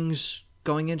Vikings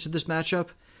going into this matchup.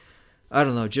 I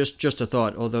don't know, just a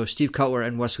thought, although Steve Cutler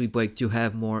and Wesley Blake do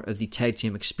have more of the tag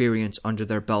team experience under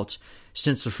their belts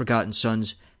since the Forgotten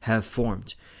Sons have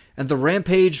formed. And the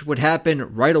rampage would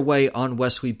happen right away on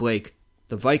Wesley Blake.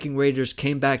 The Viking Raiders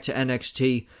came back to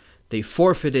NXT. They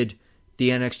forfeited the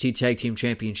NXT Tag Team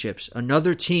Championships.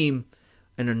 Another team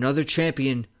and another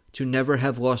champion to never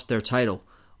have lost their title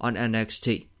on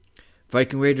NXT.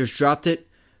 Viking Raiders dropped it.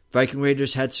 Viking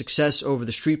Raiders had success over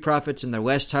the Street Profits in their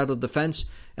last title defense,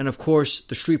 and of course,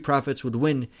 the Street Profits would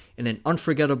win in an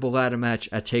unforgettable ladder match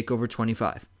at TakeOver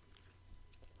 25.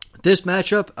 This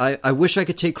matchup, I wish I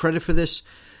could take credit for this,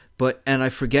 and I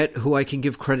forget who I can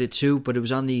give credit to, but it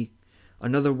was on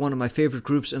another one of my favorite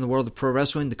groups in the world of pro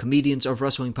wrestling, the Comedians of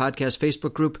Wrestling Podcast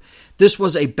Facebook group. This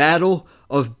was a battle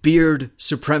of beard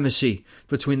supremacy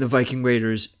between the Viking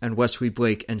Raiders and Wesley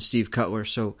Blake and Steve Cutler.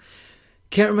 So,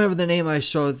 can't remember the name I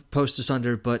saw post this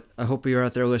under, but I hope you're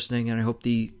out there listening, and I hope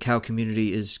the cow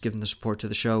community is giving the support to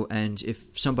the show. And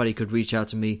if somebody could reach out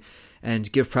to me and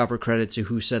give proper credit to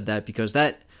who said that, because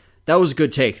that was a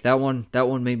good take. That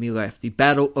one made me laugh. The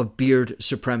battle of beard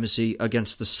supremacy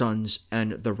against the Sons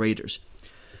and the Raiders.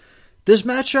 This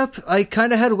matchup, I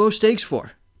kind of had low stakes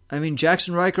for. I mean,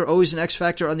 Jackson Ryker, always an X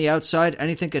factor on the outside.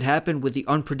 Anything could happen with the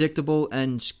unpredictable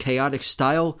and chaotic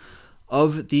style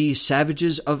of the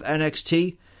Savages of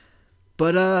NXT.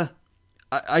 But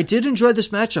I did enjoy this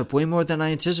matchup way more than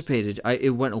I anticipated. It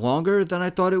went longer than I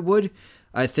thought it would.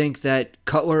 I think that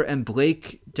Cutler and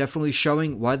Blake definitely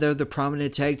showing why they're the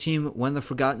prominent tag team when the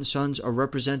Forgotten Sons are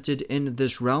represented in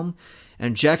this realm.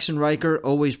 And Jackson Ryker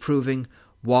always proving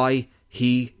why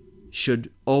he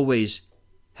should always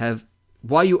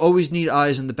why you always need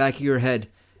eyes in the back of your head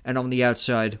and on the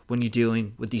outside when you're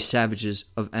dealing with these Savages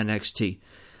of NXT.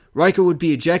 Ryker would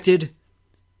be ejected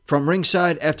from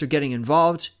ringside after getting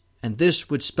involved, and this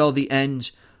would spell the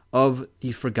end of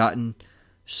the Forgotten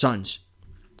Sons.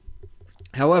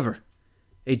 However,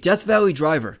 a Death Valley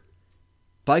driver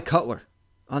by Cutler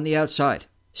on the outside.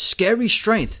 Scary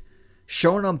strength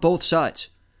shown on both sides.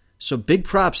 So big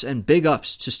props and big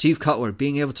ups to Steve Cutler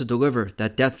being able to deliver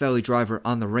that Death Valley driver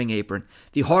on the ring apron.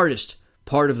 The hardest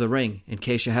part of the ring, in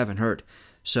case you haven't heard.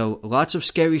 So lots of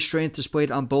scary strength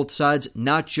displayed on both sides,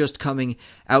 not just coming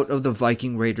out of the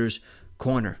Viking Raiders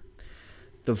corner.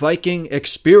 The Viking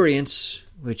Experience,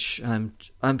 which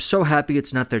I'm so happy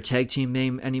it's not their tag team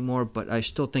name anymore, but I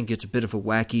still think it's a bit of a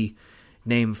wacky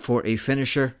name for a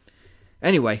finisher.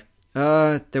 Anyway,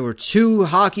 there were 2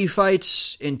 hockey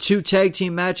fights in 2 tag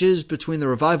team matches between the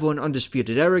Revival and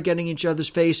Undisputed Era getting each other's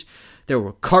face. There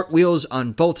were cartwheels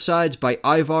on both sides by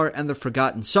Ivar and the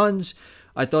Forgotten Sons.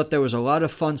 I thought there was a lot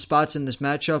of fun spots in this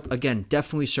matchup. Again,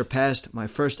 definitely surpassed my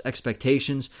first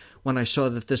expectations when I saw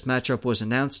that this matchup was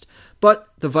announced. But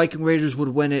the Viking Raiders would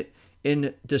win it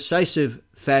in decisive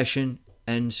fashion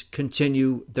and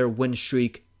continue their win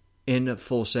streak in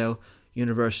Full Sail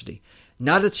University.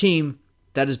 Not a team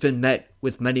that has been met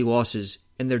with many losses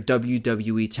in their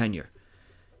WWE tenure.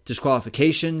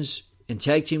 Disqualifications in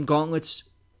tag team gauntlets,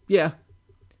 yeah.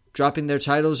 Dropping their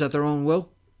titles at their own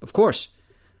will, of course.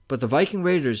 But the Viking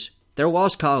Raiders, their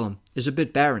loss column is a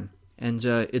bit barren, and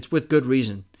it's with good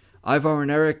reason. Ivar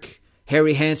and Eric,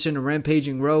 Harry Hansen, and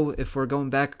Rampaging Row, if we're going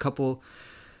back a couple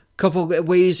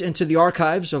ways into the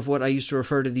archives of what I used to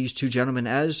refer to these two gentlemen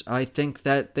as, I think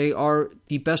that they are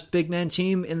the best big man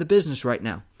team in the business right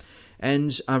now.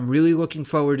 And I'm really looking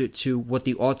forward to what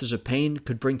the Authors of Pain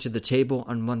could bring to the table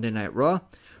on Monday Night Raw.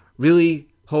 Really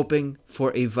hoping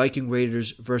for a Viking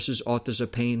Raiders versus Authors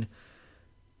of Pain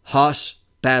Haas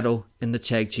battle in the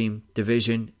tag team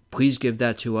division. Please give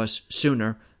that to us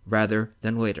sooner rather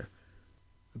than later.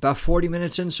 About 40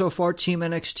 minutes in so far, Team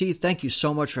NXT. Thank you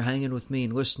so much for hanging with me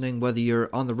and listening, whether you're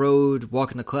on the road,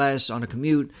 walking to class, on a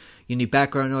commute, you need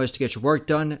background noise to get your work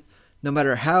done. No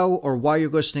matter how or why you're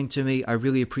listening to me, I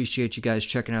really appreciate you guys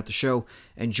checking out the show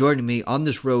and joining me on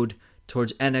this road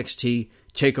towards NXT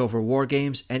TakeOver War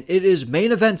Games. And it is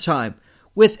main event time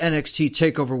with NXT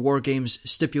TakeOver War Games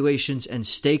stipulations and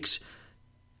stakes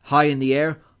high in the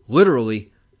air,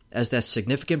 literally, as that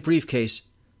significant briefcase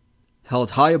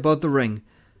held high above the ring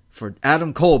for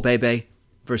Adam Cole, baby,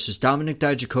 versus Dominik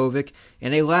Dijakovic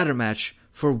in a ladder match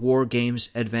for War Games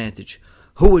advantage.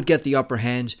 Who would get the upper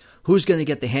hand? Who's going to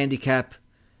get the handicap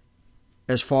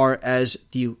as far as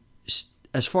the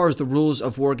rules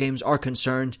of War Games are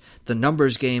concerned? The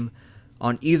numbers game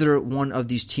on either one of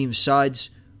these teams' sides,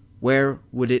 where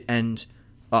would it end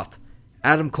up?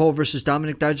 Adam Cole versus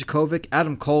Dominik Dijakovic.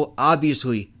 Adam Cole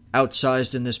obviously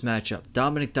outsized in this matchup.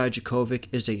 Dominik Dijakovic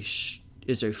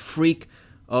is a freak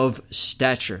of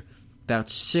stature, about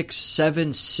 6'7",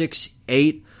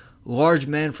 6'8", large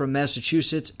man from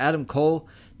Massachusetts. Adam Cole,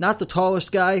 not the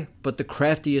tallest guy, but the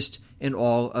craftiest in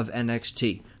all of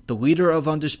NXT. The leader of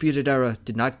Undisputed Era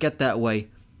did not get that way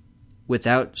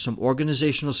without some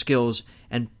organizational skills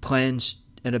and plans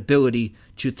and ability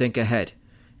to think ahead.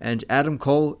 And Adam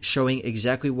Cole showing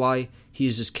exactly why he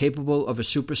is as capable of a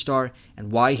superstar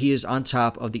and why he is on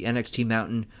top of the NXT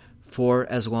mountain for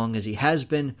as long as he has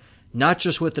been, not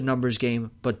just with the numbers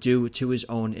game, but due to his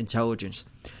own intelligence.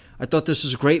 I thought this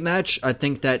was a great match. I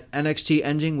think that NXT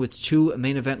ending with two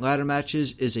main event ladder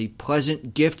matches is a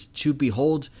pleasant gift to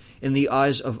behold in the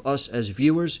eyes of us as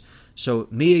viewers. So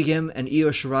Mia Yim and Io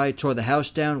Shirai tore the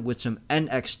house down with some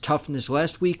NX toughness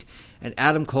last week, and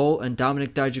Adam Cole and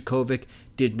Dominik Dijakovic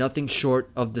did nothing short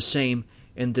of the same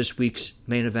in this week's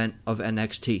main event of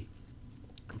NXT.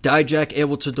 Dijak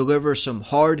able to deliver some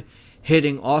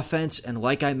hard-hitting offense, and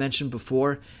like I mentioned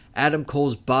before, Adam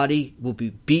Cole's body will be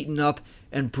beaten up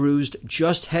and bruised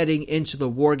just heading into the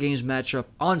War Games matchup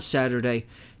on Saturday.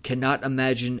 Cannot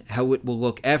imagine how it will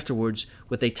look afterwards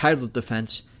with a title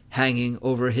defense hanging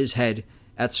over his head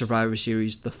at Survivor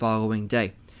Series the following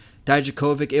day.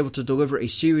 Dijakovic able to deliver a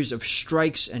series of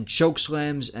strikes and choke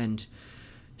slams and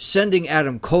sending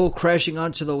Adam Cole crashing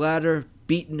onto the ladder,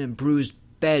 beaten and bruised,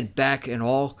 bad back and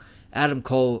all. Adam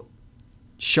Cole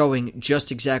showing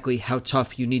just exactly how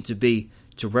tough you need to be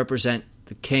to represent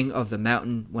the king of the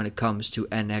mountain when it comes to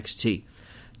NXT.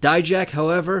 Dijak,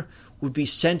 however, would be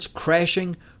sent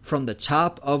crashing from the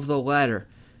top of the ladder.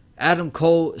 Adam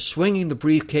Cole swinging the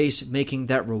briefcase, making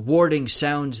that rewarding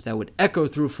sound that would echo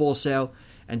through Full Sail,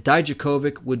 and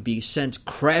Dijakovic would be sent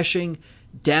crashing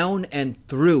down and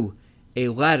through a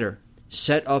ladder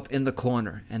set up in the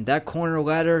corner. And that corner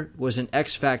ladder was an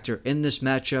X factor in this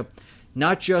matchup,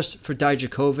 not just for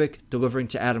Dijakovic delivering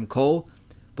to Adam Cole,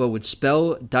 but would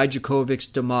spell Dijakovic's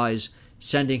demise,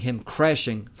 sending him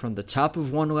crashing from the top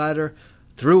of one ladder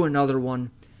through another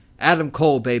one. Adam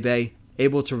Cole, baby,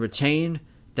 able to retain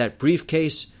that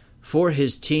briefcase for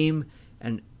his team,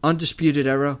 and Undisputed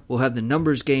Era will have the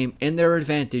numbers game in their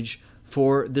advantage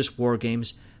for this War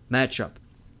Games matchup.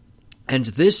 And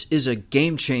this is a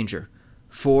game changer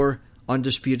for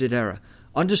Undisputed Era.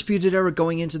 Undisputed Era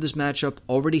going into this matchup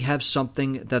already have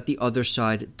something that the other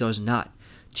side does not.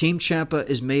 Team Ciampa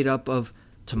is made up of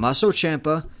Tommaso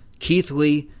Ciampa, Keith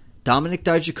Lee, Dominik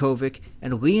Dijakovic,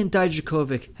 and Lee and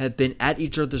Dijakovic have been at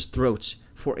each other's throats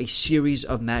for a series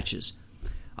of matches.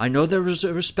 I know there is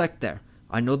a respect there.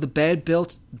 I know the bad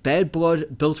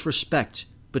blood built respect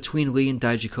between Lee and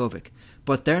Dijakovic,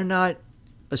 but they're not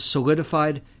a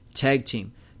solidified tag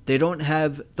team. They don't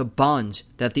have the bond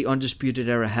that the Undisputed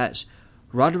Era has.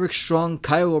 Roderick Strong,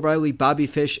 Kyle O'Reilly, Bobby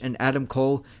Fish, and Adam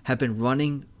Cole have been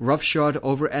running roughshod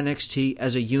over NXT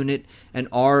as a unit and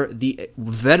are the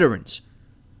veterans.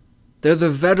 They're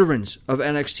the veterans of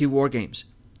NXT War Games,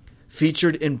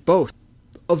 featured in both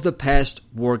of the past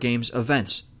War Games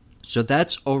events. So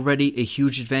that's already a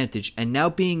huge advantage. And now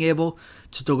being able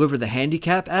to deliver the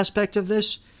handicap aspect of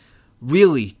this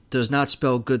really does not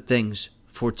spell good things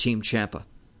for Team Ciampa.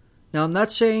 Now, I'm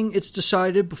not saying it's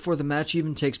decided before the match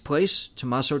even takes place.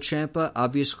 Tommaso Ciampa,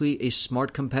 obviously a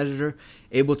smart competitor,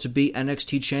 able to be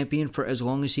NXT champion for as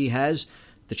long as he has,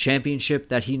 the championship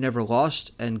that he never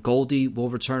lost, and Goldie will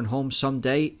return home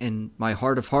someday. In my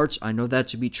heart of hearts, I know that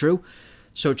to be true.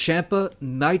 So Ciampa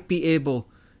might be able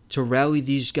to rally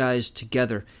these guys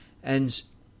together. And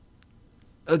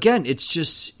again,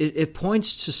 it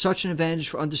points to such an advantage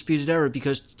for Undisputed Era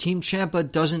because Team Ciampa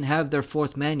doesn't have their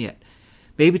fourth man yet.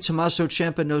 Maybe Tommaso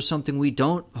Ciampa knows something we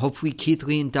don't. Hopefully Keith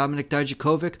Lee and Dominik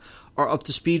Dijakovic are up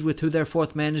to speed with who their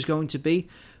fourth man is going to be.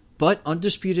 But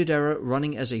Undisputed Era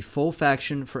running as a full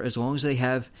faction for as long as they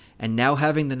have, and now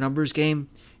having the numbers game,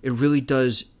 it really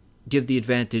does give the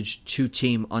advantage to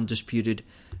Team Undisputed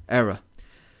Era.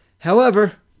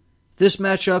 However, this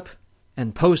matchup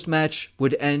and post-match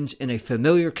would end in a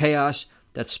familiar chaos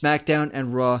that SmackDown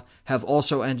and Raw have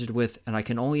also ended with, and I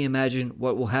can only imagine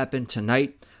what will happen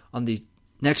tonight on the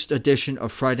next edition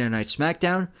of Friday Night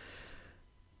SmackDown.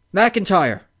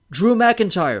 Drew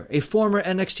McIntyre, a former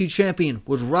NXT champion,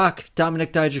 would rock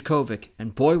Dominik Dijakovic.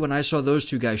 And boy, when I saw those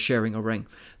two guys sharing a ring,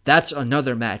 that's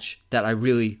another match that I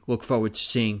really look forward to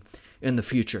seeing in the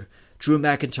future. Drew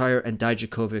McIntyre and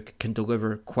Dijakovic can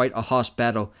deliver quite a hoss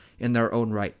battle in their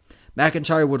own right.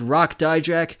 McIntyre would rock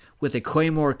Dijak with a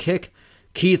Claymore kick.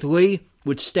 Keith Lee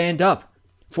would stand up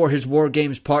for his War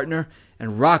Games partner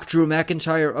and rock Drew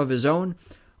McIntyre of his own.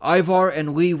 Ivar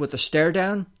and Lee with a stare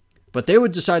down, but they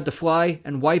would decide to fly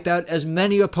and wipe out as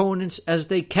many opponents as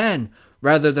they can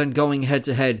rather than going head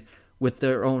to head with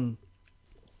their own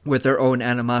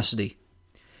animosity.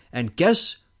 And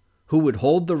guess who would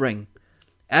hold the ring?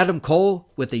 Adam Cole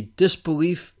with a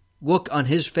disbelief look on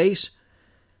his face.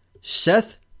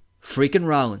 Seth freaking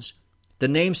Rollins, the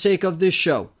namesake of this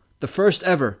show, the first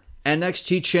ever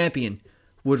NXT champion,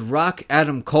 would rock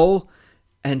Adam Cole,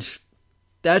 and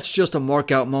that's just a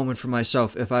mark-out moment for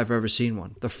myself if I've ever seen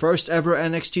one. The first ever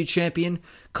NXT champion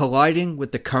colliding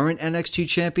with the current NXT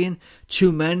champion,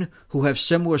 two men who have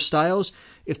similar styles.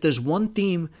 If there's one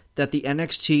theme that the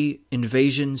NXT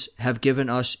invasions have given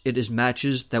us, it is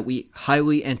matches that we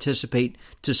highly anticipate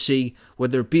to see,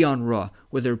 whether it be on Raw,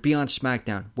 whether it be on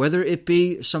SmackDown, whether it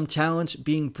be some talent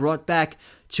being brought back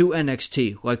to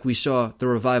NXT, like we saw the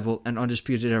Revival and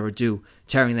Undisputed Era do,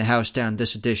 tearing the house down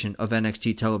this edition of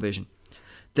NXT television.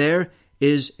 There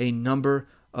is a number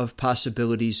of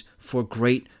possibilities for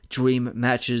great dream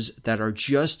matches that are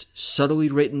just subtly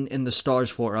written in the stars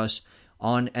for us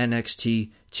on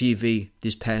NXT TV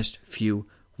these past few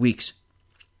weeks.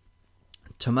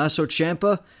 Tommaso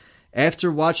Ciampa, after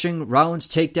watching Rollins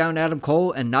take down Adam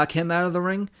Cole and knock him out of the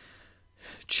ring,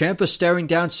 Ciampa staring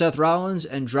down Seth Rollins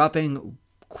and dropping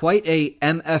quite a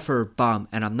MFer bomb,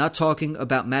 and I'm not talking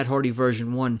about Matt Hardy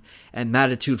version 1 and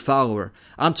Mattitude Follower.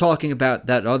 I'm talking about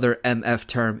that other MF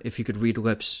term, if you could read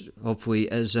lips, hopefully,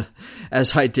 as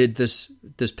I did this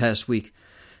past week.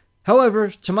 However,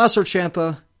 Tommaso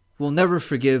Ciampa will never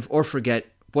forgive or forget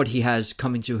what he has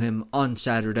coming to him on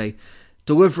Saturday,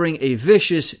 delivering a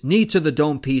vicious knee to the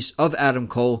dome piece of Adam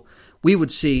Cole. We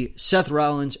would see Seth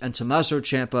Rollins and Tommaso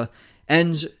Ciampa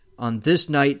ends on this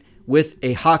night with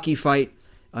a hockey fight.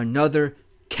 Another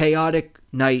chaotic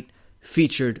night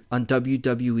featured on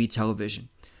WWE television.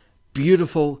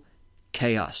 Beautiful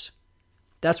chaos.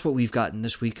 That's what we've gotten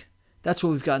this week. That's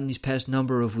what we've gotten these past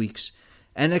number of weeks.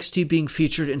 NXT being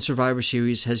featured in Survivor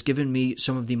Series has given me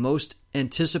some of the most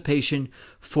anticipation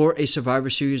for a Survivor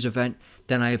Series event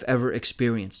than I have ever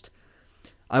experienced.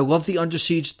 I love the Under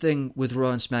Siege thing with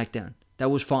Raw and SmackDown.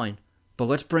 That was fine. But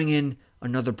let's bring in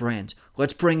another brand.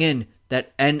 Let's bring in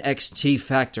that NXT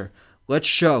factor. Let's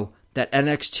show that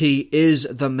NXT is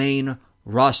the main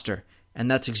roster. And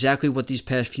that's exactly what these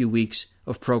past few weeks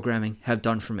of programming have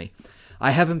done for me.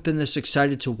 I haven't been this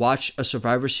excited to watch a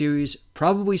Survivor Series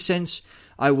probably since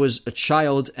I was a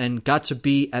child and got to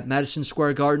be at Madison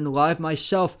Square Garden live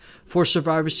myself for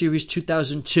Survivor Series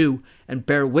 2002 and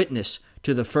bear witness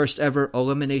to the first ever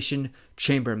Elimination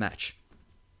Chamber match.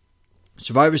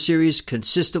 Survivor Series,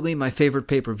 consistently my favorite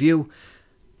pay-per-view.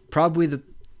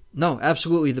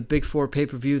 Absolutely the Big Four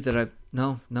pay-per-view that I've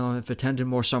attended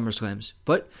more SummerSlams.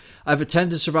 But I've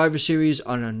attended Survivor Series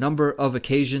on a number of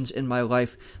occasions in my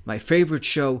life. My favorite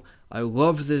show. I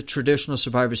love the traditional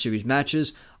Survivor Series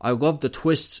matches. I love the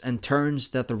twists and turns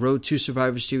that the Road to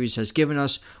Survivor Series has given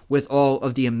us with all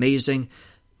of the amazing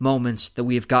moments that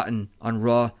we have gotten on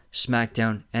Raw,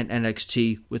 SmackDown, and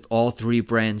NXT, with all three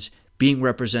brands being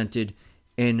represented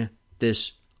in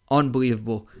this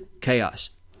unbelievable chaos.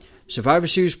 Survivor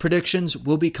Series predictions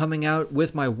will be coming out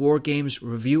with my War Games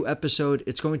review episode.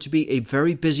 It's going to be a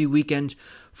very busy weekend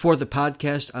for the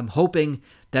podcast. I'm hoping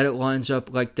that it lines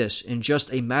up like this. In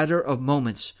just a matter of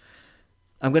moments,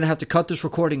 I'm going to have to cut this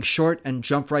recording short and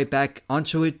jump right back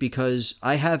onto it because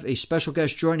I have a special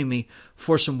guest joining me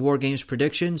for some War Games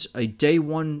predictions.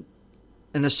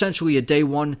 Essentially a day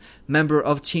one member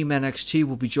of Team NXT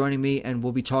will be joining me, and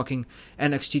we'll be talking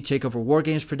NXT TakeOver War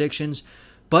Games predictions.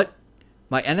 But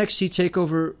my NXT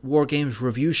TakeOver War Games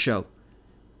review show,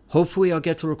 hopefully I'll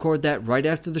get to record that right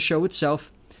after the show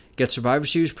itself, get Survivor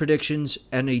Series predictions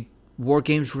and a War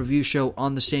Games review show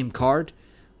on the same card,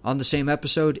 on the same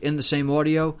episode, in the same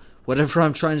audio, whatever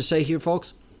I'm trying to say here,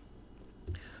 folks.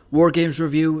 War Games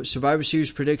review, Survivor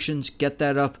Series predictions, get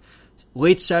that up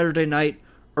late Saturday night,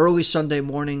 early Sunday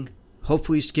morning.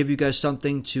 Hopefully to give you guys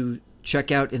something to check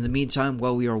out in the meantime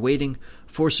while we are waiting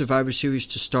for Survivor Series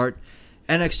to start.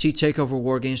 NXT TakeOver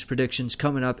War Games predictions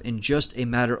coming up in just a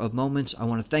matter of moments. I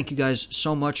want to thank you guys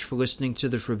so much for listening to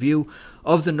this review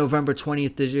of the November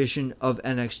 20th edition of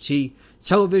NXT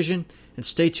Television, and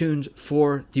stay tuned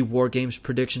for the War Games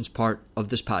predictions part of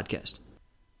this podcast.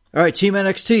 All right, Team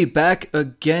NXT back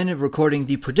again, recording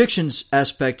the predictions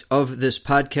aspect of this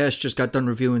podcast. Just got done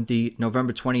reviewing the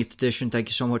November 20th edition. Thank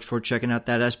you so much for checking out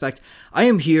that aspect. I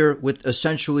am here with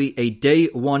essentially a day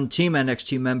one Team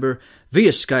NXT member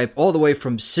via Skype, all the way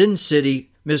from Sin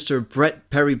City, Mr. Brett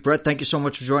Perry. Brett, thank you so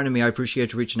much for joining me. I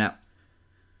appreciate you reaching out.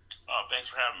 Oh, thanks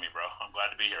for having me, bro. I'm glad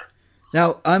to be here.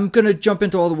 Now, I'm going to jump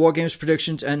into all the War Games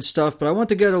predictions and stuff, but I want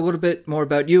to get a little bit more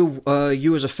about you.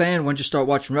 You as a fan, when did you start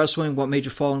watching wrestling? What made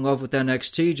you fall in love with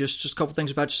NXT? Just a couple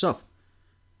things about yourself.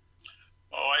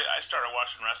 Oh, I started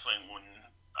watching wrestling when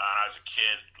I was a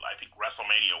kid. I think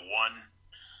WrestleMania 1.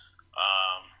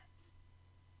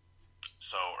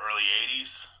 So early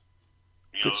 80s.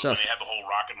 Good stuff. When they had the whole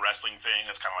rock and wrestling thing,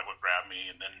 that's kind of like what grabbed me.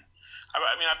 And then,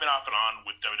 I've been off and on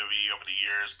with WWE over the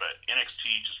years, but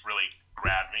NXT just really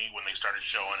grabbed me when they started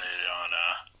showing it on,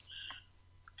 I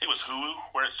think it was Hulu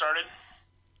where it started.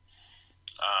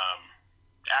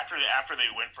 After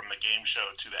they went from the game show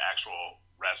to the actual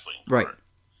wrestling part, right?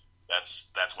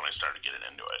 That's when I started getting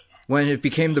into it. When it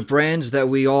became the brands that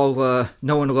we all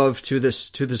know and love to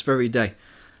this very day.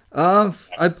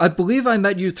 I believe I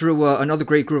met you through another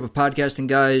great group of podcasting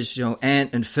guys,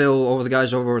 Ant and Phil, over the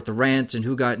guys over at The Rant and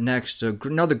Who Got Next,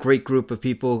 another great group of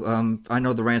people. I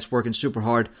know The Rant's working super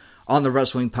hard on the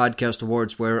Wrestling Podcast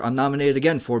Awards, where I'm nominated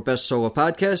again for Best Solo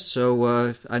Podcast,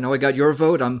 so I know I got your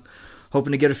vote. I'm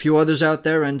hoping to get a few others out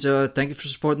there, and thank you for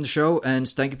supporting the show, and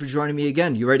thank you for joining me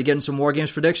again. You ready to get in some War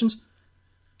Games predictions?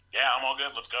 Yeah, I'm all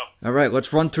good. Let's go. All right,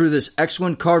 let's run through this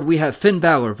excellent card. We have Finn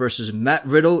Balor versus Matt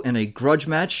Riddle in a grudge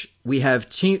match. We have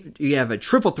a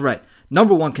triple threat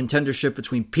number one contendership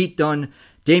between Pete Dunne,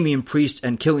 Damian Priest,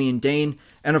 and Killian Dane.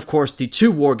 And of course, the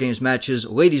two War Games matches.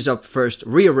 Ladies up first,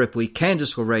 Rhea Ripley,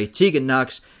 Candice LeRae, Tegan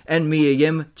Nox, and Mia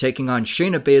Yim taking on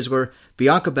Shayna Baszler,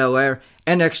 Bianca Belair,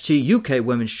 NXT UK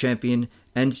Women's Champion,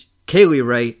 and Kaylee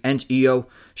Ray and Io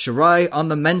Shirai. On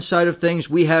the men's side of things,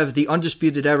 we have the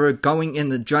Undisputed Era going in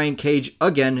the Giant Cage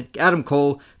again. Adam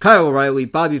Cole, Kyle O'Reilly,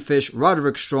 Bobby Fish,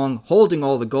 Roderick Strong holding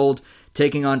all the gold,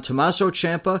 taking on Tommaso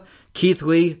Ciampa, Keith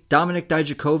Lee, Dominik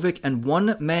Dijakovic, and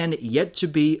one man yet to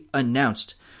be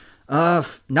announced.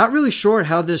 Not really sure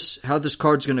how this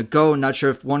card's going to go. Not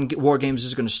sure if one War Games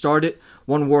is going to start it,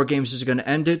 one War Games is going to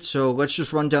end it. So let's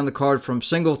just run down the card from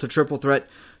single to triple threat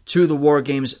to the War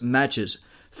Games matches.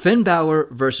 Finn Balor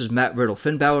versus Matt Riddle.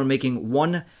 Finn Balor making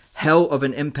one hell of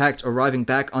an impact arriving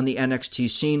back on the NXT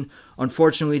scene.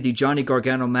 Unfortunately, the Johnny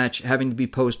Gargano match having to be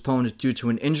postponed due to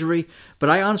an injury, but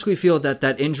I honestly feel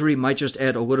that injury might just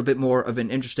add a little bit more of an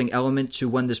interesting element to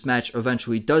when this match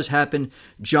eventually does happen.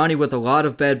 Johnny with a lot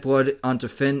of bad blood onto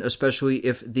Finn, especially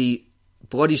if the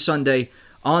Bloody Sunday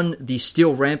on the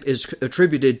steel ramp is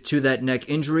attributed to that neck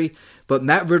injury, but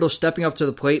Matt Riddle stepping up to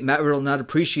the plate, Matt Riddle not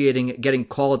appreciating getting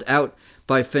called out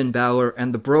by Finn Balor,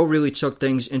 and the Bro really took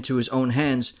things into his own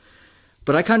hands.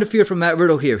 But I kind of fear for Matt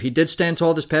Riddle here. He did stand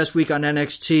tall this past week on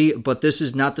NXT, but this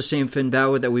is not the same Finn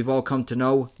Balor that we've all come to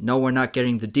know. No, we're not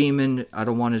getting the Demon.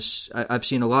 I've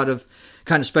seen a lot of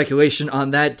kind of speculation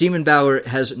on that. Demon Balor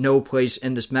has no place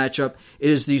in this matchup. It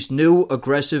is this new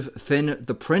aggressive Finn.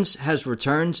 The Prince has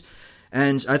returned,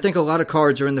 and I think a lot of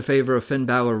cards are in the favor of Finn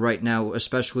Balor right now,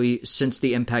 especially since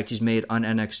the impact he's made on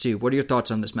NXT. What are your thoughts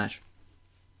on this match?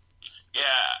 Yeah,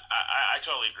 I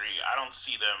totally agree. I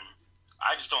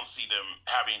just don't see them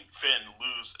having Finn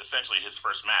lose essentially his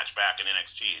first match back in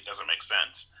NXT. It doesn't make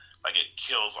sense. Like, it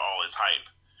kills all his hype.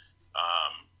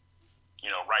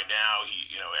 Right now,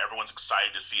 everyone's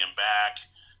excited to see him back.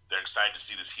 They're excited to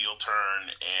see this heel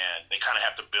turn, and they kind of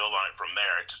have to build on it from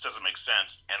there. It just doesn't make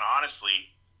sense. And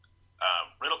honestly,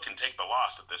 Riddle can take the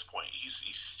loss at this point. He's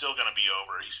still going to be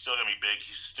over. He's still going to be big.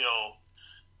 He's still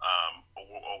a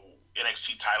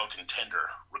NXT title contender,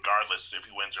 regardless if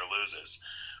he wins or loses.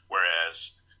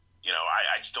 Whereas,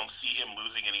 I just don't see him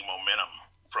losing any momentum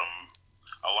from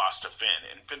a loss to Finn.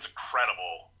 And Finn's a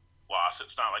credible loss.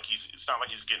 It's not like he's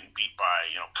getting beat by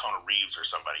Kona Reeves or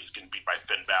somebody. He's getting beat by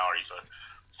Finn Balor. He's a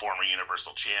former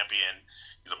Universal Champion.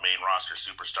 He's a main roster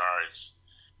superstar. It's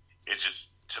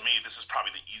just, to me, this is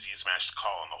probably the easiest match to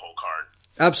call on the whole card.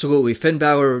 Absolutely. Finn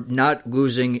Balor not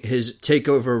losing his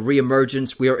TakeOver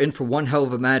reemergence. We are in for one hell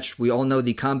of a match. We all know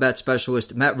the combat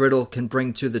specialist Matt Riddle can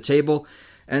bring to the table.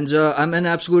 And I'm in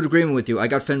absolute agreement with you. I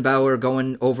got Finn Balor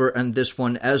going over in this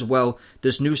one as well.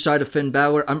 This new side of Finn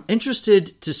Balor, I'm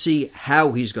interested to see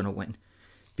how he's going to win.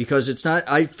 Because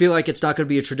I feel like it's not going to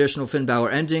be a traditional Finn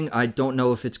Balor ending. I don't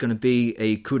know if it's going to be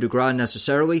a coup de grace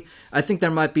necessarily. I think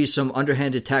there might be some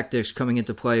underhanded tactics coming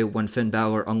into play when Finn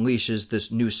Balor unleashes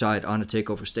this new side on a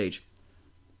TakeOver stage.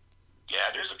 Yeah,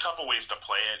 there's a couple ways to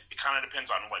play it. It kind of depends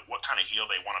on what kind of heel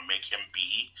they want to make him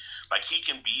be. Like, he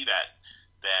can be that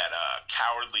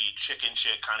cowardly chicken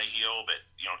shit kind of heel that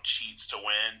cheats to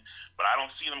win, but I don't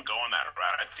see them going that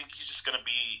route. I think he's just going to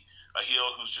be a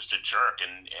heel who's just a jerk,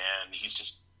 and he's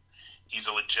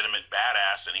a legitimate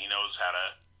badass, and he knows how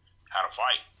to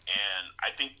fight. And I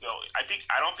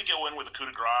don't think he'll win with a coup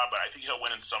de grace, but I think he'll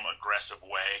win in some aggressive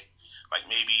way, like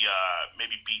maybe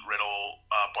beat Riddle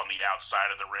up on the outside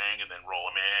of the ring and then roll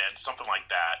him in, something like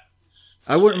that.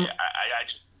 I wouldn't.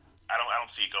 I don't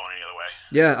see it going any other way.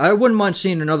 Yeah, I wouldn't mind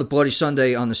seeing another Bloody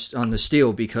Sunday on the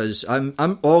steel, because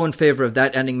I'm all in favor of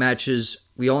that ending matches.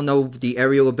 We all know the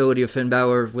aerial ability of Finn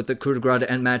Balor with the coup de grace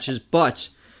to end matches, but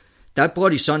that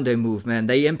Bloody Sunday move, man,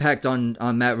 they impact on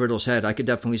Matt Riddle's head. I could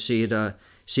definitely see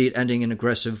it ending in an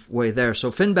aggressive way there.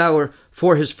 So Finn Balor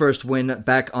for his first win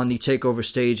back on the TakeOver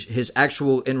stage, his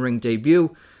actual in-ring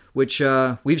debut, which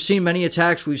we've seen many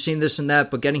attacks, we've seen this and that,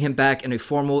 but getting him back in a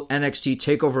formal NXT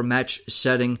TakeOver match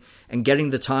setting and getting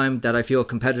the time that I feel a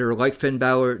competitor like Finn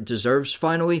Balor deserves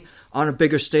finally on a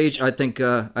bigger stage, I think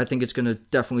it's going to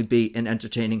definitely be an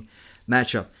entertaining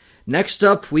matchup. Next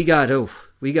up, we got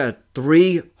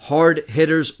three hard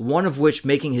hitters, one of which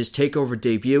making his TakeOver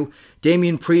debut.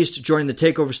 Damian Priest joining the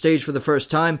TakeOver stage for the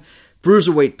first time.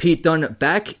 Bruiserweight Pete Dunne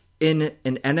back in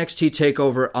an NXT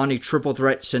TakeOver on a triple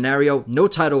threat scenario. No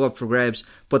title up for grabs,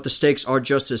 but the stakes are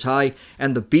just as high.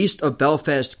 And the Beast of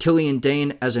Belfast, Killian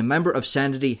Dane, as a member of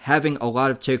Sanity, having a lot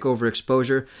of TakeOver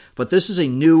exposure. But this is a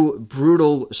new,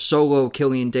 brutal solo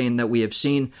Killian Dane that we have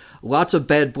seen. Lots of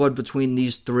bad blood between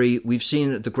these three. We've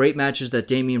seen the great matches that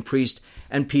Damian Priest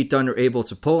and Pete Dunne are able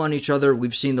to pull on each other.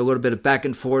 We've seen a little bit of back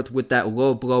and forth with that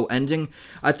low blow ending.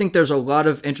 I think there's a lot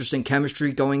of interesting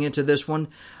chemistry going into this one.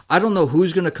 I don't know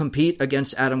who's going to compete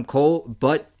against Adam Cole,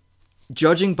 but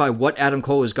judging by what Adam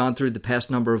Cole has gone through the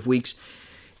past number of weeks,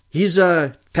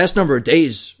 past number of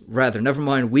days, rather, never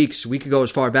mind weeks. We could go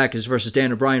as far back as versus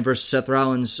Daniel Bryan versus Seth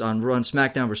Rollins on Raw and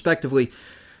SmackDown, respectively.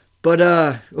 But,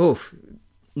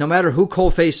 no matter who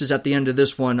Cole faces at the end of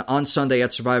this one on Sunday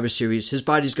at Survivor Series, his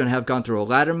body's going to have gone through a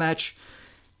ladder match,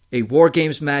 a War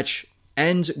Games match,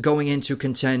 and going in to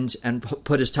contend and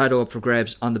put his title up for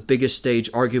grabs on the biggest stage,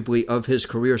 arguably, of his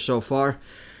career so far.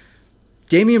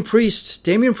 Damian Priest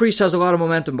has a lot of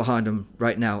momentum behind him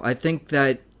right now. I think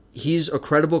that he's a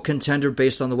credible contender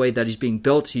based on the way that he's being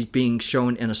built. He's being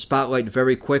shown in a spotlight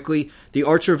very quickly. The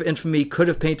Archer of Infamy could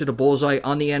have painted a bullseye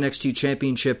on the NXT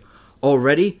Championship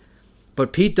already,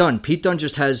 but Pete Dunne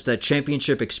just has that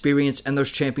championship experience and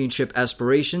those championship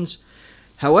aspirations.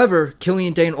 However,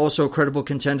 Killian Dane also a credible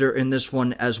contender in this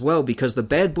one as well, because the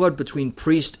bad blood between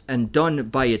Priest and Dunne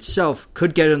by itself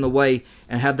could get in the way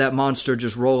and have that monster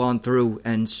just roll on through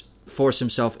and force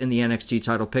himself in the NXT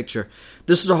title picture.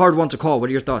 This is a hard one to call. What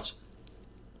are your thoughts?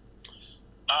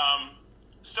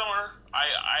 Similar.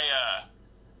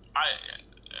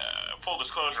 Full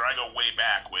disclosure, I go way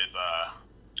back with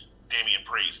Damian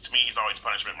Priest. To me, he's always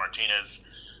Punishment Martinez.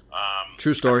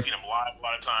 True story. I've seen him live a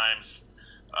lot of times.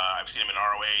 I've seen him in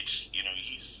ROH.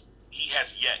 He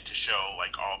has yet to show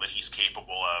like all that he's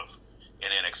capable of in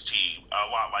NXT.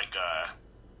 A lot like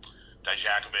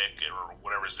Dijakovic or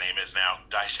whatever his name is now,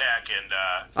 Dijak and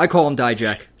I call him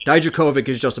Dijak. Dijakovic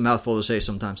is just a mouthful to say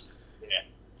sometimes. Yeah.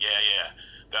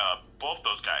 Both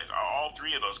those guys, all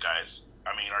three of those guys,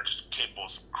 are just capable of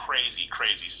some crazy,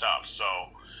 crazy stuff. So,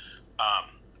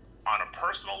 on a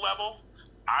personal level,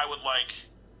 I would like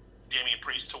Damian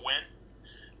Priest to win.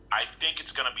 I think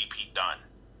it's going to be Pete Dunne,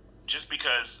 just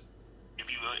because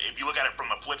if you look at it from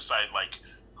the flip side, like,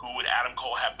 who would Adam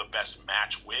Cole have the best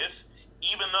match with?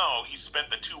 Even though he spent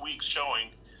the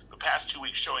past 2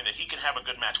 weeks showing that he can have a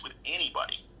good match with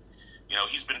anybody.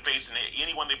 He's been facing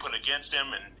anyone they put against him,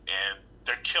 and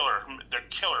they're killer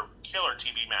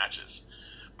TV matches.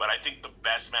 But I think the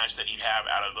best match that he'd have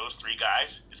out of those three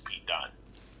guys is Pete Dunne.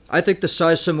 I think the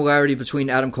size similarity between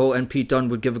Adam Cole and Pete Dunne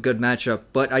would give a good matchup,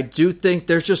 but I do think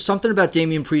there's just something about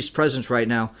Damian Priest's presence right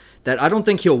now that I don't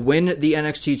think he'll win the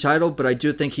NXT title, but I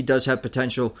do think he does have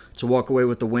potential to walk away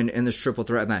with the win in this triple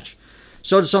threat match.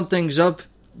 So to sum things up,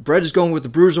 Brett is going with the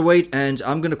Bruiserweight, and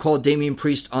I'm going to call Damian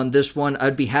Priest on this one.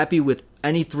 I'd be happy with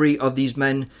any three of these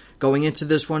men going into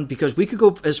this one, because we could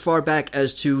go as far back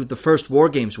as to the first War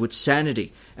Games with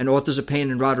Sanity and Authors of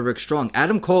Pain and Roderick Strong.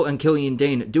 Adam Cole and Killian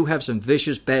Dane do have some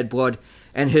vicious bad blood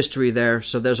and history there,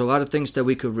 so there's a lot of things that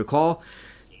we could recall.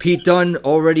 Pete Dunne,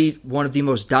 already one of the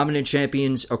most dominant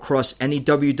champions across any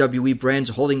WWE brand,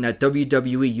 holding that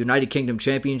WWE United Kingdom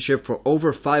Championship for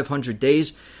over 500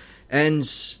 days, and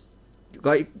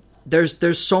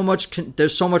there's so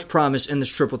much promise in this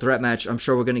triple threat match. I'm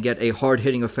sure we're going to get a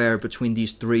hard-hitting affair between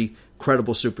these three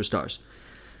credible superstars.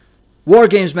 War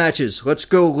Games matches. Let's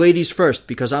go ladies first,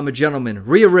 because I'm a gentleman.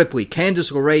 Rhea Ripley,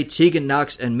 Candice LeRae, Tegan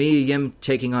Nox, and Mia Yim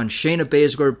taking on Shayna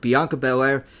Baszler, Bianca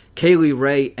Belair, Kaylee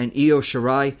Ray, and Io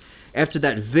Shirai. After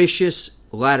that vicious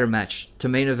ladder match to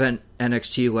main event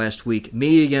NXT last week,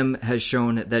 Mia Yim has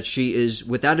shown that she is,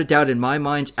 without a doubt in my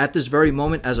mind, at this very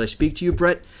moment as I speak to you,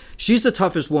 Brett, she's the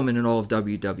toughest woman in all of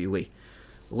WWE.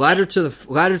 Ladder to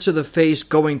the face,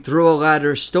 going through a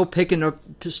ladder, still picking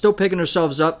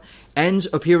herself up, and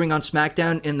appearing on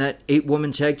SmackDown in that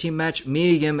 8-woman tag team match.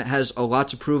 Mia Yim has a lot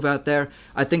to prove out there.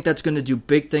 I think that's going to do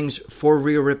big things for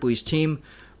Rhea Ripley's team.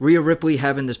 Rhea Ripley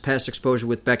having this past exposure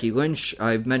with Becky Lynch.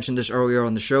 I mentioned this earlier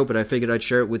on the show, but I figured I'd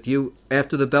share it with you.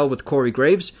 After the bell with Corey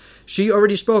Graves, she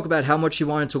already spoke about how much she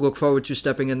wanted to look forward to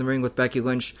stepping in the ring with Becky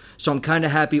Lynch. So I'm kind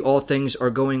of happy all things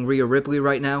are going Rhea Ripley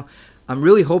right now. I'm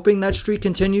really hoping that streak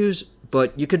continues,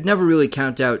 but you could never really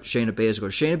count out Shayna Baszler.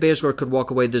 Shayna Baszler could walk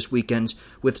away this weekend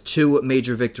with 2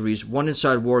 major victories, one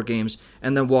inside War Games,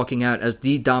 and then walking out as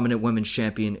the dominant women's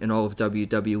champion in all of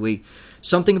WWE.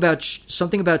 Something about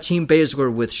Team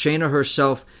Baszler with Shayna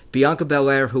herself, Bianca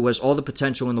Belair, who has all the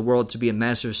potential in the world to be a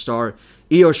massive star.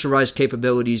 Io Shirai's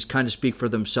capabilities kind of speak for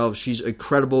themselves. She's a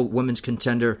credible women's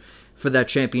contender for that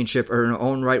championship in her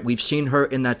own right. We've seen her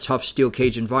in that tough steel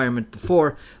cage environment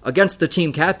before against the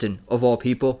team captain of all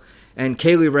people. And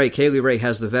Kaylee Ray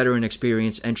has the veteran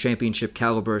experience and championship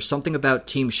caliber. Something about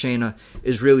Team Shayna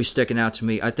is really sticking out to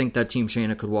me. I think that Team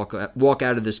Shayna could walk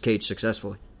out of this cage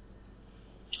successfully.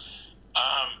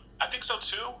 I think so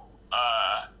too,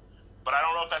 but I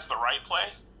don't know if that's the right play.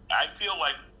 I feel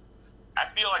like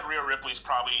Rhea Ripley's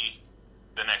probably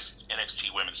the next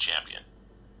NXT Women's Champion.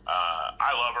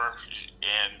 I love her,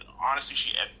 and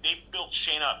honestly, they built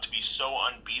Shayna up to be so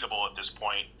unbeatable at this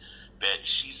point that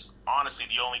she's honestly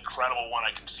the only credible one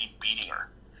I can see beating her,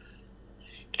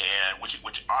 and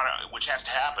which has to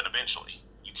happen eventually.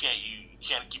 You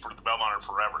can't keep the belt on her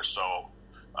forever. So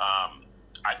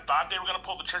I thought they were going to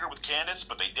pull the trigger with Candice,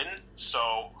 but they didn't.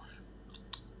 So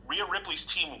Rhea Ripley's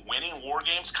team winning War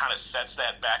Games kind of sets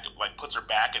that back, like puts her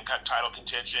back in title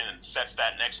contention and sets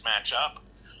that next match up.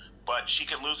 But she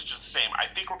can lose just the same. I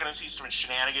think we're going to see some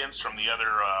shenanigans from the other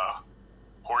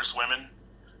horsewomen,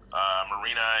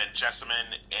 Marina and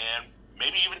Jessamine, and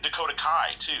maybe even Dakota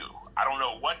Kai too. I don't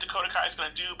know what Dakota Kai is going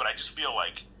to do, but I just feel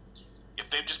like if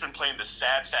they've just been playing the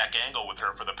sad sack angle with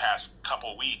her for the past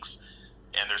couple weeks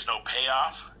and there's no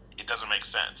payoff, it doesn't make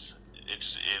sense.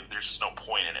 There's just no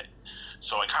point in it.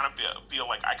 So I kind of feel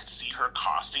like I could see her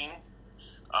costing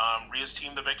Rhea's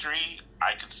team the victory.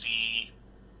 I could see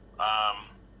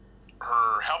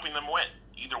her helping them win.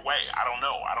 Either way, I don't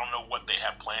know. I don't know what they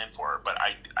have planned for her, but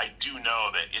I do know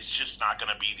that it's just not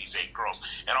going to be these 8 girls.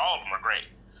 And all of them are great.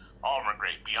 All of them are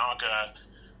great. Bianca,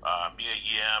 Mia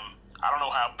Yim. I don't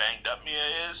know how banged up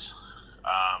Mia is,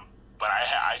 but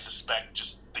I suspect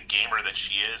just the gamer that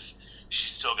she is,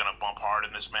 she's still going to bump hard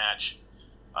in this match.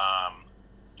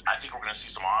 I think we're going to see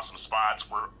some awesome spots.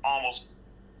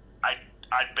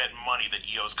 I'd bet money that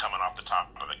Io's coming off the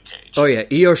top of the cage. Oh yeah,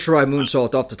 Io Shirai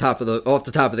moonsault off the top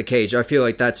of the cage. I feel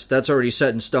like that's already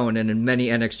set in stone and in many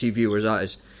NXT viewers'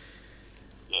 eyes.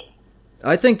 Yeah.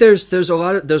 I think there's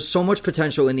so much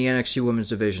potential in the NXT Women's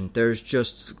Division. There's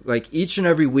just, like, each and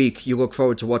every week you look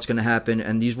forward to what's going to happen,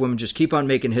 and these women just keep on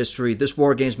making history. This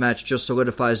War Games match just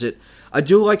solidifies it. I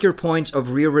do like your point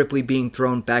of Rhea Ripley being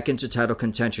thrown back into title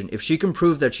contention. If she can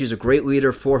prove that she's a great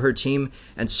leader for her team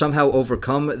and somehow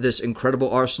overcome this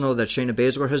incredible arsenal that Shayna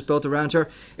Baszler has built around her,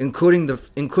 including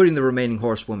the remaining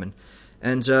horsewomen.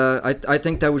 And I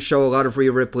think that would show a lot of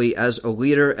Rhea Ripley as a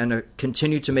leader and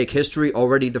continue to make history.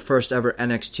 Already the first ever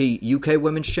NXT UK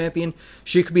Women's Champion.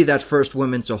 She could be that first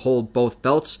woman to hold both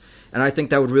belts. And I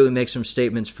think that would really make some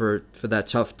statements for that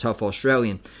tough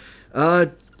Australian.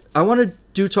 I want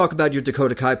to talk about your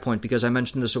Dakota Kai point because I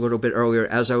mentioned this a little bit earlier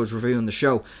as I was reviewing the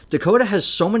show. Dakota has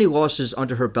so many losses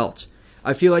under her belt.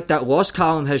 I feel like that loss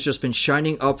column has just been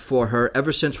shining up for her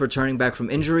ever since returning back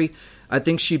from injury. I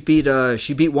think she beat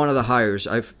one of the hires.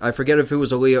 I forget if it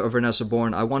was Aaliyah or Vanessa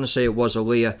Bourne. I want to say it was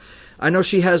Aaliyah. I know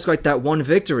she has like that one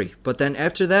victory, but then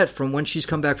after that, from when she's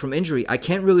come back from injury, I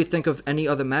can't really think of any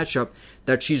other matchup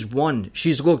that she's won.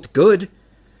 She's looked good.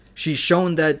 She's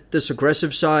shown that this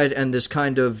aggressive side and this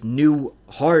kind of new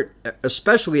heart,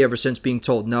 especially ever since being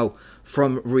told no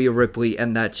from Rhea Ripley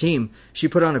and that team. She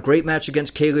put on a great match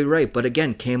against Kaylee Ray, but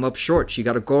again, came up short. She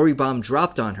got a gory bomb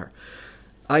dropped on her.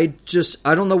 I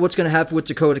don't know what's going to happen with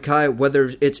Dakota Kai,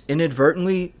 whether it's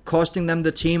inadvertently costing them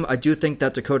the team. I do think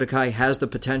that Dakota Kai has the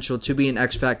potential to be an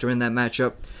X factor in that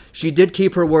matchup. She did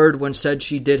keep her word when said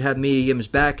she did have Mia Yim's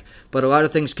back, but a lot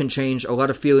of things can change. A lot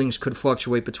of feelings could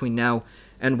fluctuate between now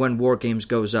and when War Games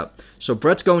goes up. So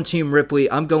Brett's going Team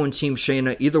Ripley. I'm going Team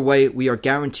Shayna. Either way, we are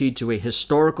guaranteed to a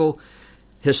historical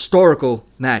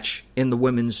match in the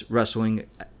women's wrestling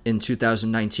in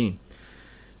 2019.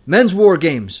 Men's War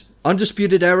Games.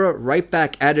 Undisputed Era, right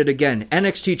back at it again.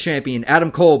 NXT Champion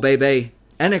Adam Cole, baby.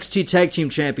 NXT Tag Team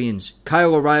Champions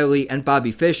Kyle O'Reilly and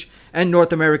Bobby Fish. And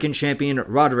North American Champion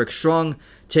Roderick Strong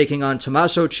taking on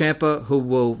Tommaso Ciampa, who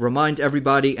will remind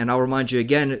everybody, and I'll remind you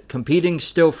again, competing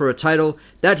still for a title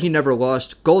that he never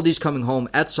lost. Goldie's coming home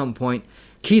at some point.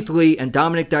 Keith Lee and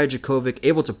Dominic Dijakovic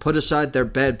able to put aside their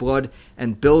bad blood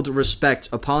and build respect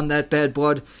upon that bad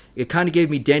blood. It kind of gave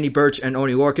me Danny Burch and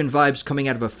Oney Lorcan vibes coming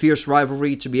out of a fierce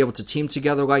rivalry to be able to team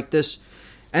together like this.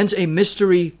 And a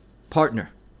mystery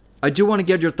partner. I do want to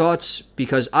get your thoughts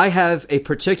because I have a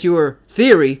particular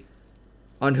theory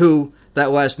on who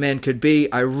that last man could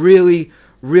be. I really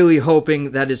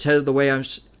hoping that it's headed the way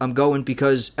I'm going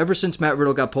because ever since Matt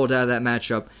Riddle got pulled out of that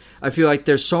matchup, I feel like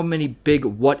there's so many big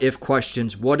what-if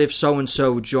questions. What if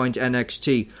so-and-so joined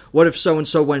NXT? What if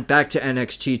so-and-so went back to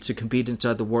NXT to compete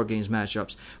inside the War Games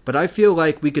matchups? But I feel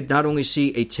like we could not only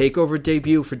see a TakeOver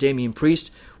debut for Damian Priest,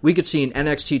 we could see an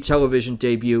NXT television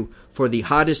debut for the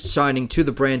hottest signing to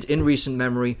the brand in recent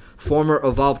memory, former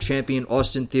Evolve champion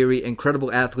Austin Theory,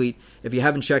 incredible athlete. If you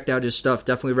haven't checked out his stuff,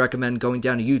 definitely recommend going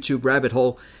down a YouTube rabbit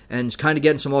hole and kind of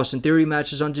getting some Austin Theory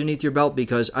matches underneath your belt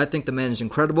because I think the man is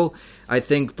incredible. I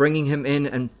think bringing him in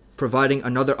and providing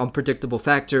another unpredictable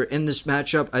factor in this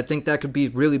matchup, I think that could be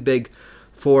really big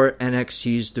for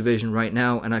NXT's division right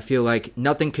now, and I feel like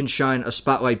nothing can shine a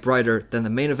spotlight brighter than the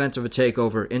main event of a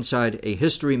TakeOver inside a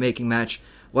history-making match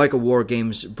like a War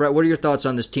Games. Brett, what are your thoughts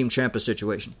on this Team Ciampa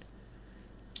situation?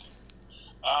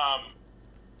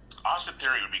 Austin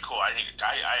Theory would be cool. I think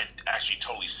I had actually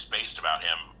totally spaced about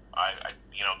him.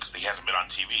 Because he hasn't been on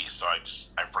TV, so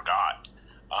I forgot.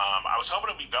 I was hoping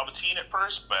it would be Velveteen at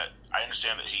first, but I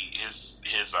understand that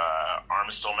his arm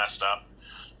is still messed up,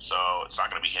 so it's not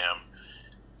going to be him.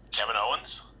 Kevin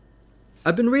Owens.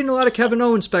 I've been reading a lot of Kevin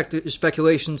Owens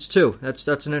speculations too. That's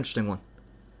an interesting one.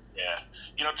 Yeah,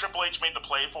 Triple H made the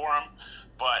play for him,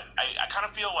 but I kind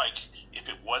of feel like if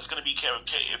it was going to be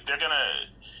if they're going to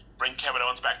bring Kevin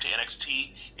Owens back to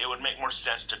NXT, it would make more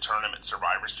sense to turn him at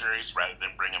Survivor Series rather than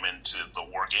bring him into the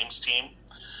War Games team,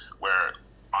 where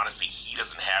honestly he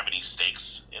doesn't have any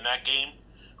stakes in that game.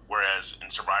 Whereas in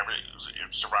Survivor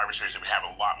Series, it would have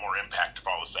a lot more impact if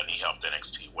all of a sudden he helped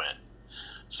NXT win.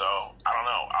 So I don't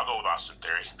know. I'll go with Austin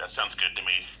Theory. That sounds good to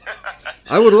me.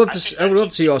 I would love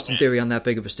to see Austin Theory on that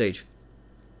big of a stage.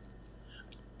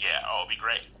 Yeah, it'd be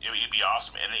great. It'd be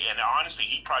awesome. And honestly,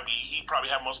 he'd probably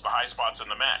have most of the high spots in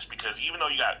the match because even though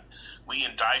you got Lee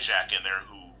and Dijak in there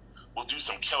who will do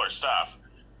some killer stuff,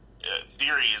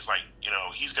 Theory is like,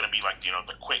 he's going to be like,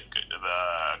 the quick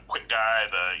guy,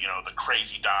 the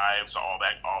crazy dives, all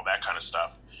that kind of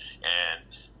stuff. And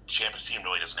Ciampa's team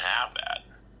really doesn't have that.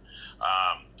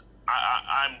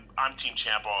 I'm Team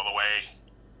Ciampa all the way.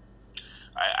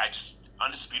 I just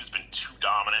Undisputed's been too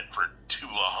dominant for too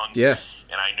long. Yeah.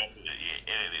 And I know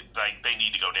like they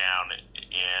need to go down,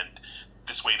 and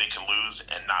this way they can lose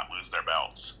and not lose their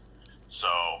belts. So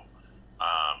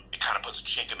It kind of puts a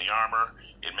chink in the armor.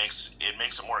 It makes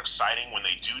it more exciting when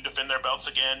they do defend their belts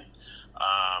again,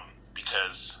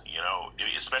 because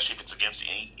especially if it's against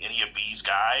any of these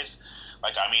guys.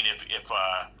 Like, I mean, if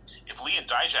Lee and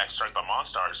Dijak start the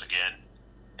Monstars again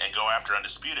and go after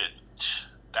Undisputed,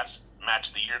 that's match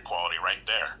of the year quality right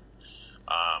there.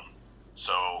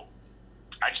 So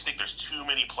I just think there's too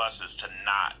many pluses to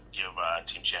not give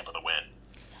Team Ciampa the win.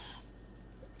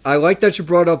 I like that you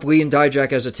brought up Lee and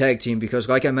Dijak as a tag team because,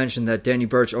 like I mentioned, that Danny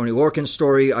Burch, Oney Lorcan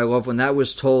story, I love when that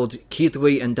was told. Keith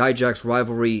Lee and Dijak's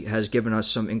rivalry has given us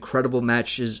some incredible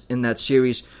matches in that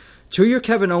series. To your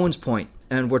Kevin Owens point,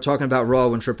 and we're talking about Raw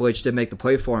when Triple H did make the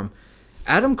play for him,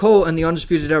 Adam Cole and the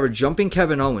Undisputed Era jumping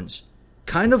Kevin Owens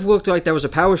kind of looked like there was a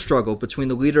power struggle between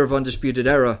the leader of Undisputed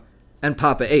Era and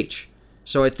Papa H.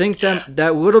 So I think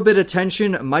that little bit of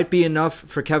tension might be enough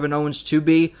for Kevin Owens to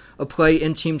be a play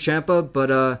in Team Ciampa,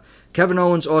 but Kevin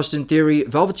Owens, Austin Theory,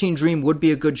 Velveteen Dream would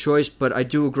be a good choice, but I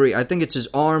do agree. I think it's his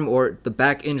arm or the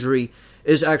back injury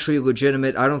is actually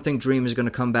legitimate. I don't think Dream is going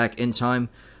to come back in time.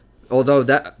 Although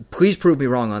please prove me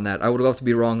wrong on that. I would love to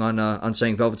be wrong on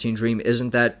saying Velveteen Dream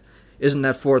isn't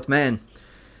that fourth man.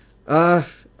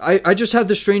 I just have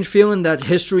this strange feeling that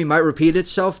history might repeat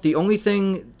itself. The only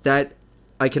thing that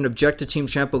I can object to Team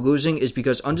Ciampa losing is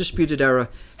because Undisputed Era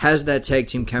has that tag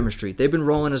team chemistry. They've been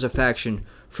rolling as a faction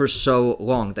for so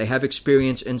long. They have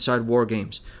experience inside War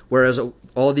Games, whereas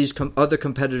all these other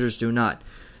competitors do not.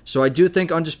 So I do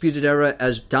think Undisputed Era,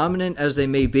 as dominant as they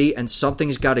may be, and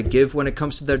something's got to give when it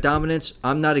comes to their dominance,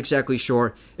 I'm not exactly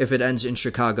sure if it ends in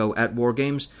Chicago at War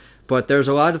Games. But there's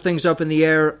a lot of things up in the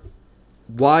air.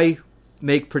 Why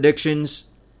make predictions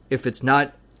if it's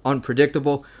not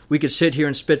unpredictable? We could sit here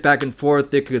and spit back and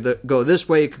forth. It could go this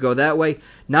way, it could go that way.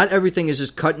 Not everything is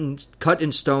just cut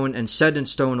in stone and set in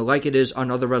stone like it is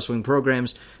on other wrestling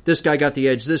programs. This guy got the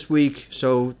edge this week,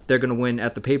 so they're going to win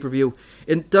at the pay-per-view.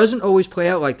 It doesn't always play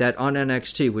out like that on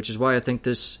NXT, which is why I think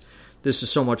this is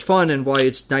so much fun and why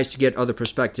it's nice to get other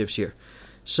perspectives here.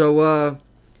 So,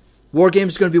 War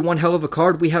Games is going to be one hell of a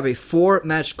card. We have a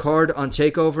 4-match card on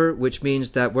TakeOver, which means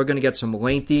that we're going to get some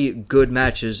lengthy, good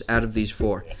matches out of these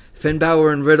 4. Finn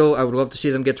Balor and Riddle, I would love to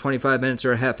see them get 25 minutes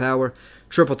or a half hour.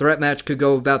 Triple threat match could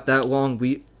go about that long.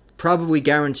 We probably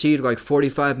guaranteed like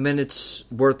 45 minutes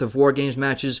worth of War Games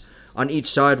matches on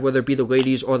each side, whether it be the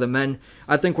ladies or the men.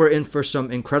 I think we're in for some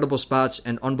incredible spots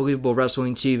and unbelievable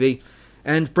wrestling TV.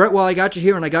 And Brett, while I got you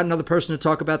here and I got another person to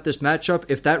talk about this matchup,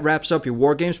 if that wraps up your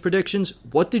War Games predictions,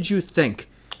 what did you think?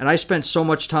 And I spent so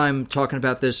much time talking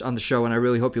about this on the show, and I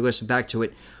really hope you listen back to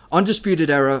it.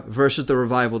 Undisputed Era versus the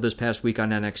Revival this past week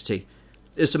on NXT.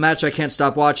 It's a match I can't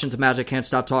stop watching. It's a match I can't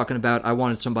stop talking about. I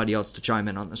wanted somebody else to chime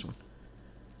in on this one.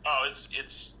 Oh,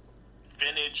 it's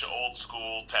vintage, old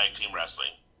school tag team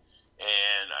wrestling,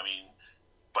 and I mean,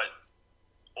 but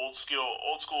old school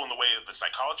in the way of the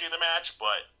psychology of the match,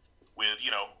 but with,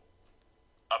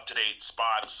 up-to-date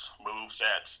spots, move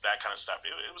sets, that kind of stuff.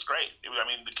 It was great.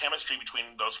 The chemistry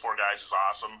between those 4 guys is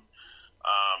awesome.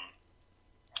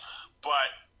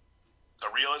 But the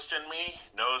realist in me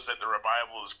knows that the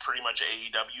Revival is pretty much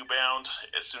AEW bound.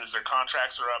 As soon as their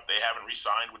contracts are up, they haven't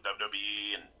re-signed with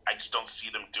WWE, and I just don't see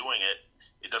them doing it.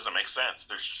 It doesn't make sense.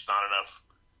 There's just not enough,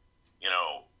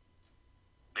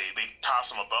 they toss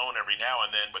them a bone every now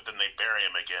and then, but then they bury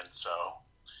him again, so...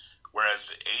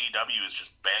 Whereas AEW is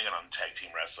just banging on tag team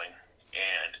wrestling,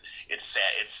 and it's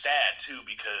sad. It's sad too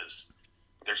because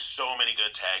there's so many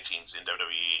good tag teams in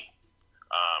WWE,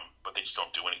 but they just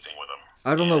don't do anything with them.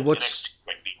 I don't know what's NXT,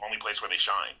 like the only place where they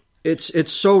shine.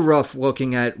 It's so rough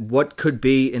looking at what could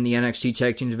be in the NXT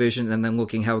tag team division, and then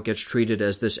looking how it gets treated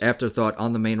as this afterthought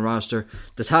on the main roster.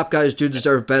 The top guys do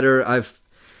deserve better. I've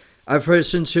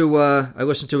listened to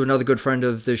another good friend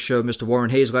of this show, Mr.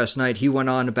 Warren Hayes, last night. He went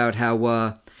on about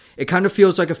how it kind of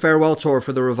feels like a farewell tour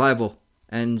for the Revival.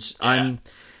 And yeah.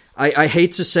 I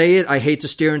hate to say it. I hate to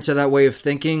steer into that way of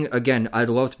thinking. Again, I'd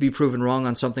love to be proven wrong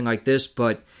on something like this,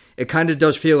 but it kind of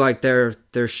does feel like their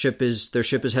ship is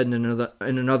heading in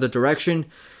another direction.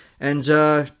 And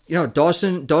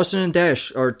Dawson and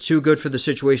Dash are too good for the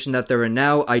situation that they're in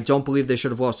now. I don't believe they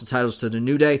should have lost the titles to the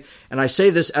New Day. And I say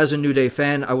this as a New Day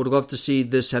fan. I would love to see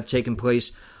this have taken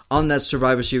place on that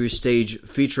Survivor Series stage,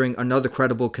 featuring another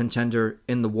credible contender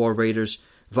in the War Raiders,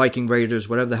 Viking Raiders,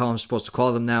 whatever the hell I'm supposed to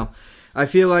call them now. I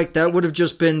feel like that would have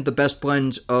just been the best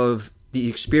blend of the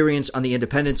experience on the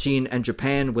independent scene and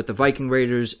Japan with the Viking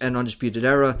Raiders and Undisputed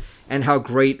Era, and how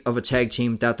great of a tag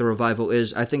team that the Revival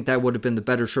is. I think that would have been the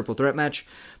better triple threat match.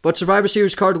 But Survivor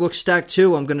Series card looks stacked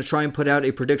too. I'm going to try and put out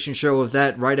a prediction show of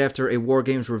that right after a War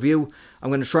Games review. I'm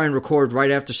going to try and record right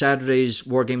after Saturday's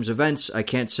War Games events. I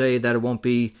can't say that it won't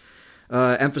be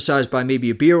emphasized by maybe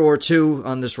a beer or two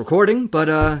on this recording, but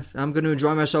I'm going to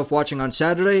enjoy myself watching on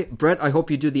Saturday. Brett, I hope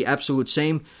you do the absolute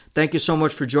same. Thank you so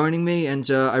much for joining me, and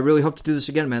I really hope to do this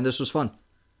again, man. This was fun.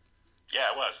 Yeah,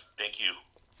 it was. Thank you.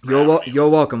 You're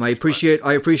welcome. I appreciate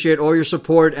all your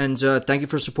support, and thank you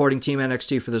for supporting Team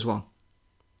NXT for this long.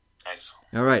 Thanks.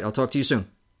 All right, I'll talk to you soon.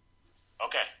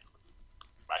 Okay.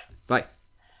 Bye. Bye.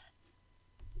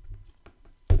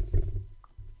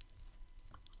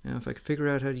 Now, if I can figure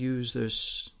out how to use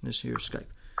this here Skype.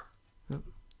 Oh.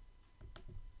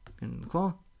 End the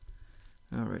call.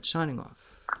 All right, signing off.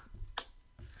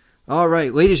 All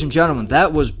right, ladies and gentlemen,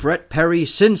 that was Brett Perry,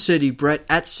 Sin City Brett,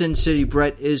 at Sin City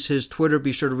Brett is his Twitter.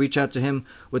 Be sure to reach out to him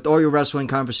with all your wrestling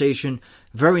conversation.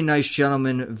 Very nice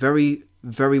gentleman, very,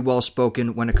 very well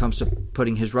spoken when it comes to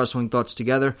putting his wrestling thoughts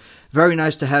together. Very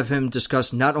nice to have him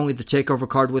discuss not only the TakeOver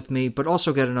card with me, but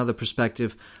also get another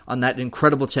perspective on that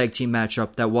incredible tag team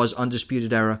matchup that was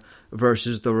Undisputed Era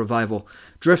versus The Revival.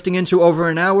 Drifting into over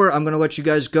an hour, I'm going to let you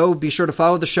guys go. Be sure to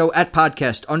follow the show at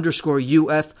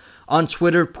podcast_UF on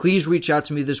Twitter. Please reach out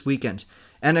to me this weekend.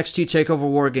 NXT TakeOver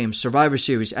War Games, Survivor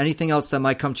Series, anything else that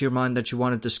might come to your mind that you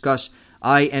want to discuss,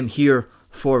 I am here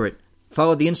for it.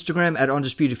 Follow the Instagram at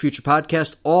Undisputed Future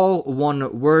Podcast, all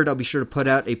one word. I'll be sure to put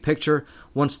out a picture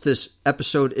once this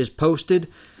episode is posted.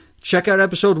 Check out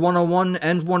episode 101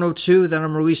 and 102 that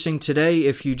I'm releasing today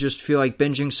if you just feel like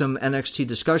binging some NXT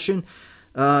discussion.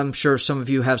 I'm sure some of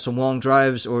you have some long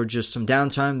drives or just some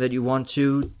downtime that you want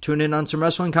to tune in on some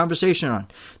wrestling conversation on.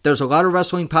 There's a lot of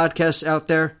wrestling podcasts out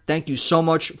there. Thank you so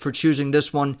much for choosing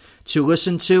this one to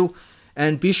listen to.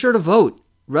 And be sure to vote.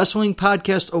 Wrestling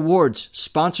Podcast Awards,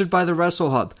 sponsored by the Wrestle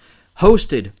Hub,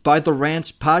 hosted by the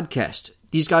Rants Podcast.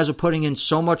 These guys are putting in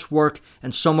so much work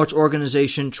and so much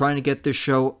organization trying to get this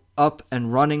show up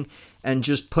and running and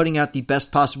just putting out the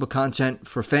best possible content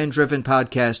for fan-driven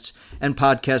podcasts and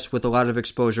podcasts with a lot of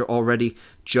exposure already,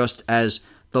 just as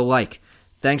the like.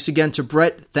 Thanks again to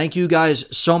Brett. Thank you guys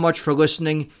so much for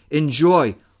listening.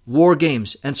 Enjoy War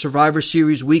Games and Survivor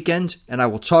Series weekend, and I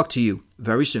will talk to you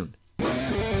very soon.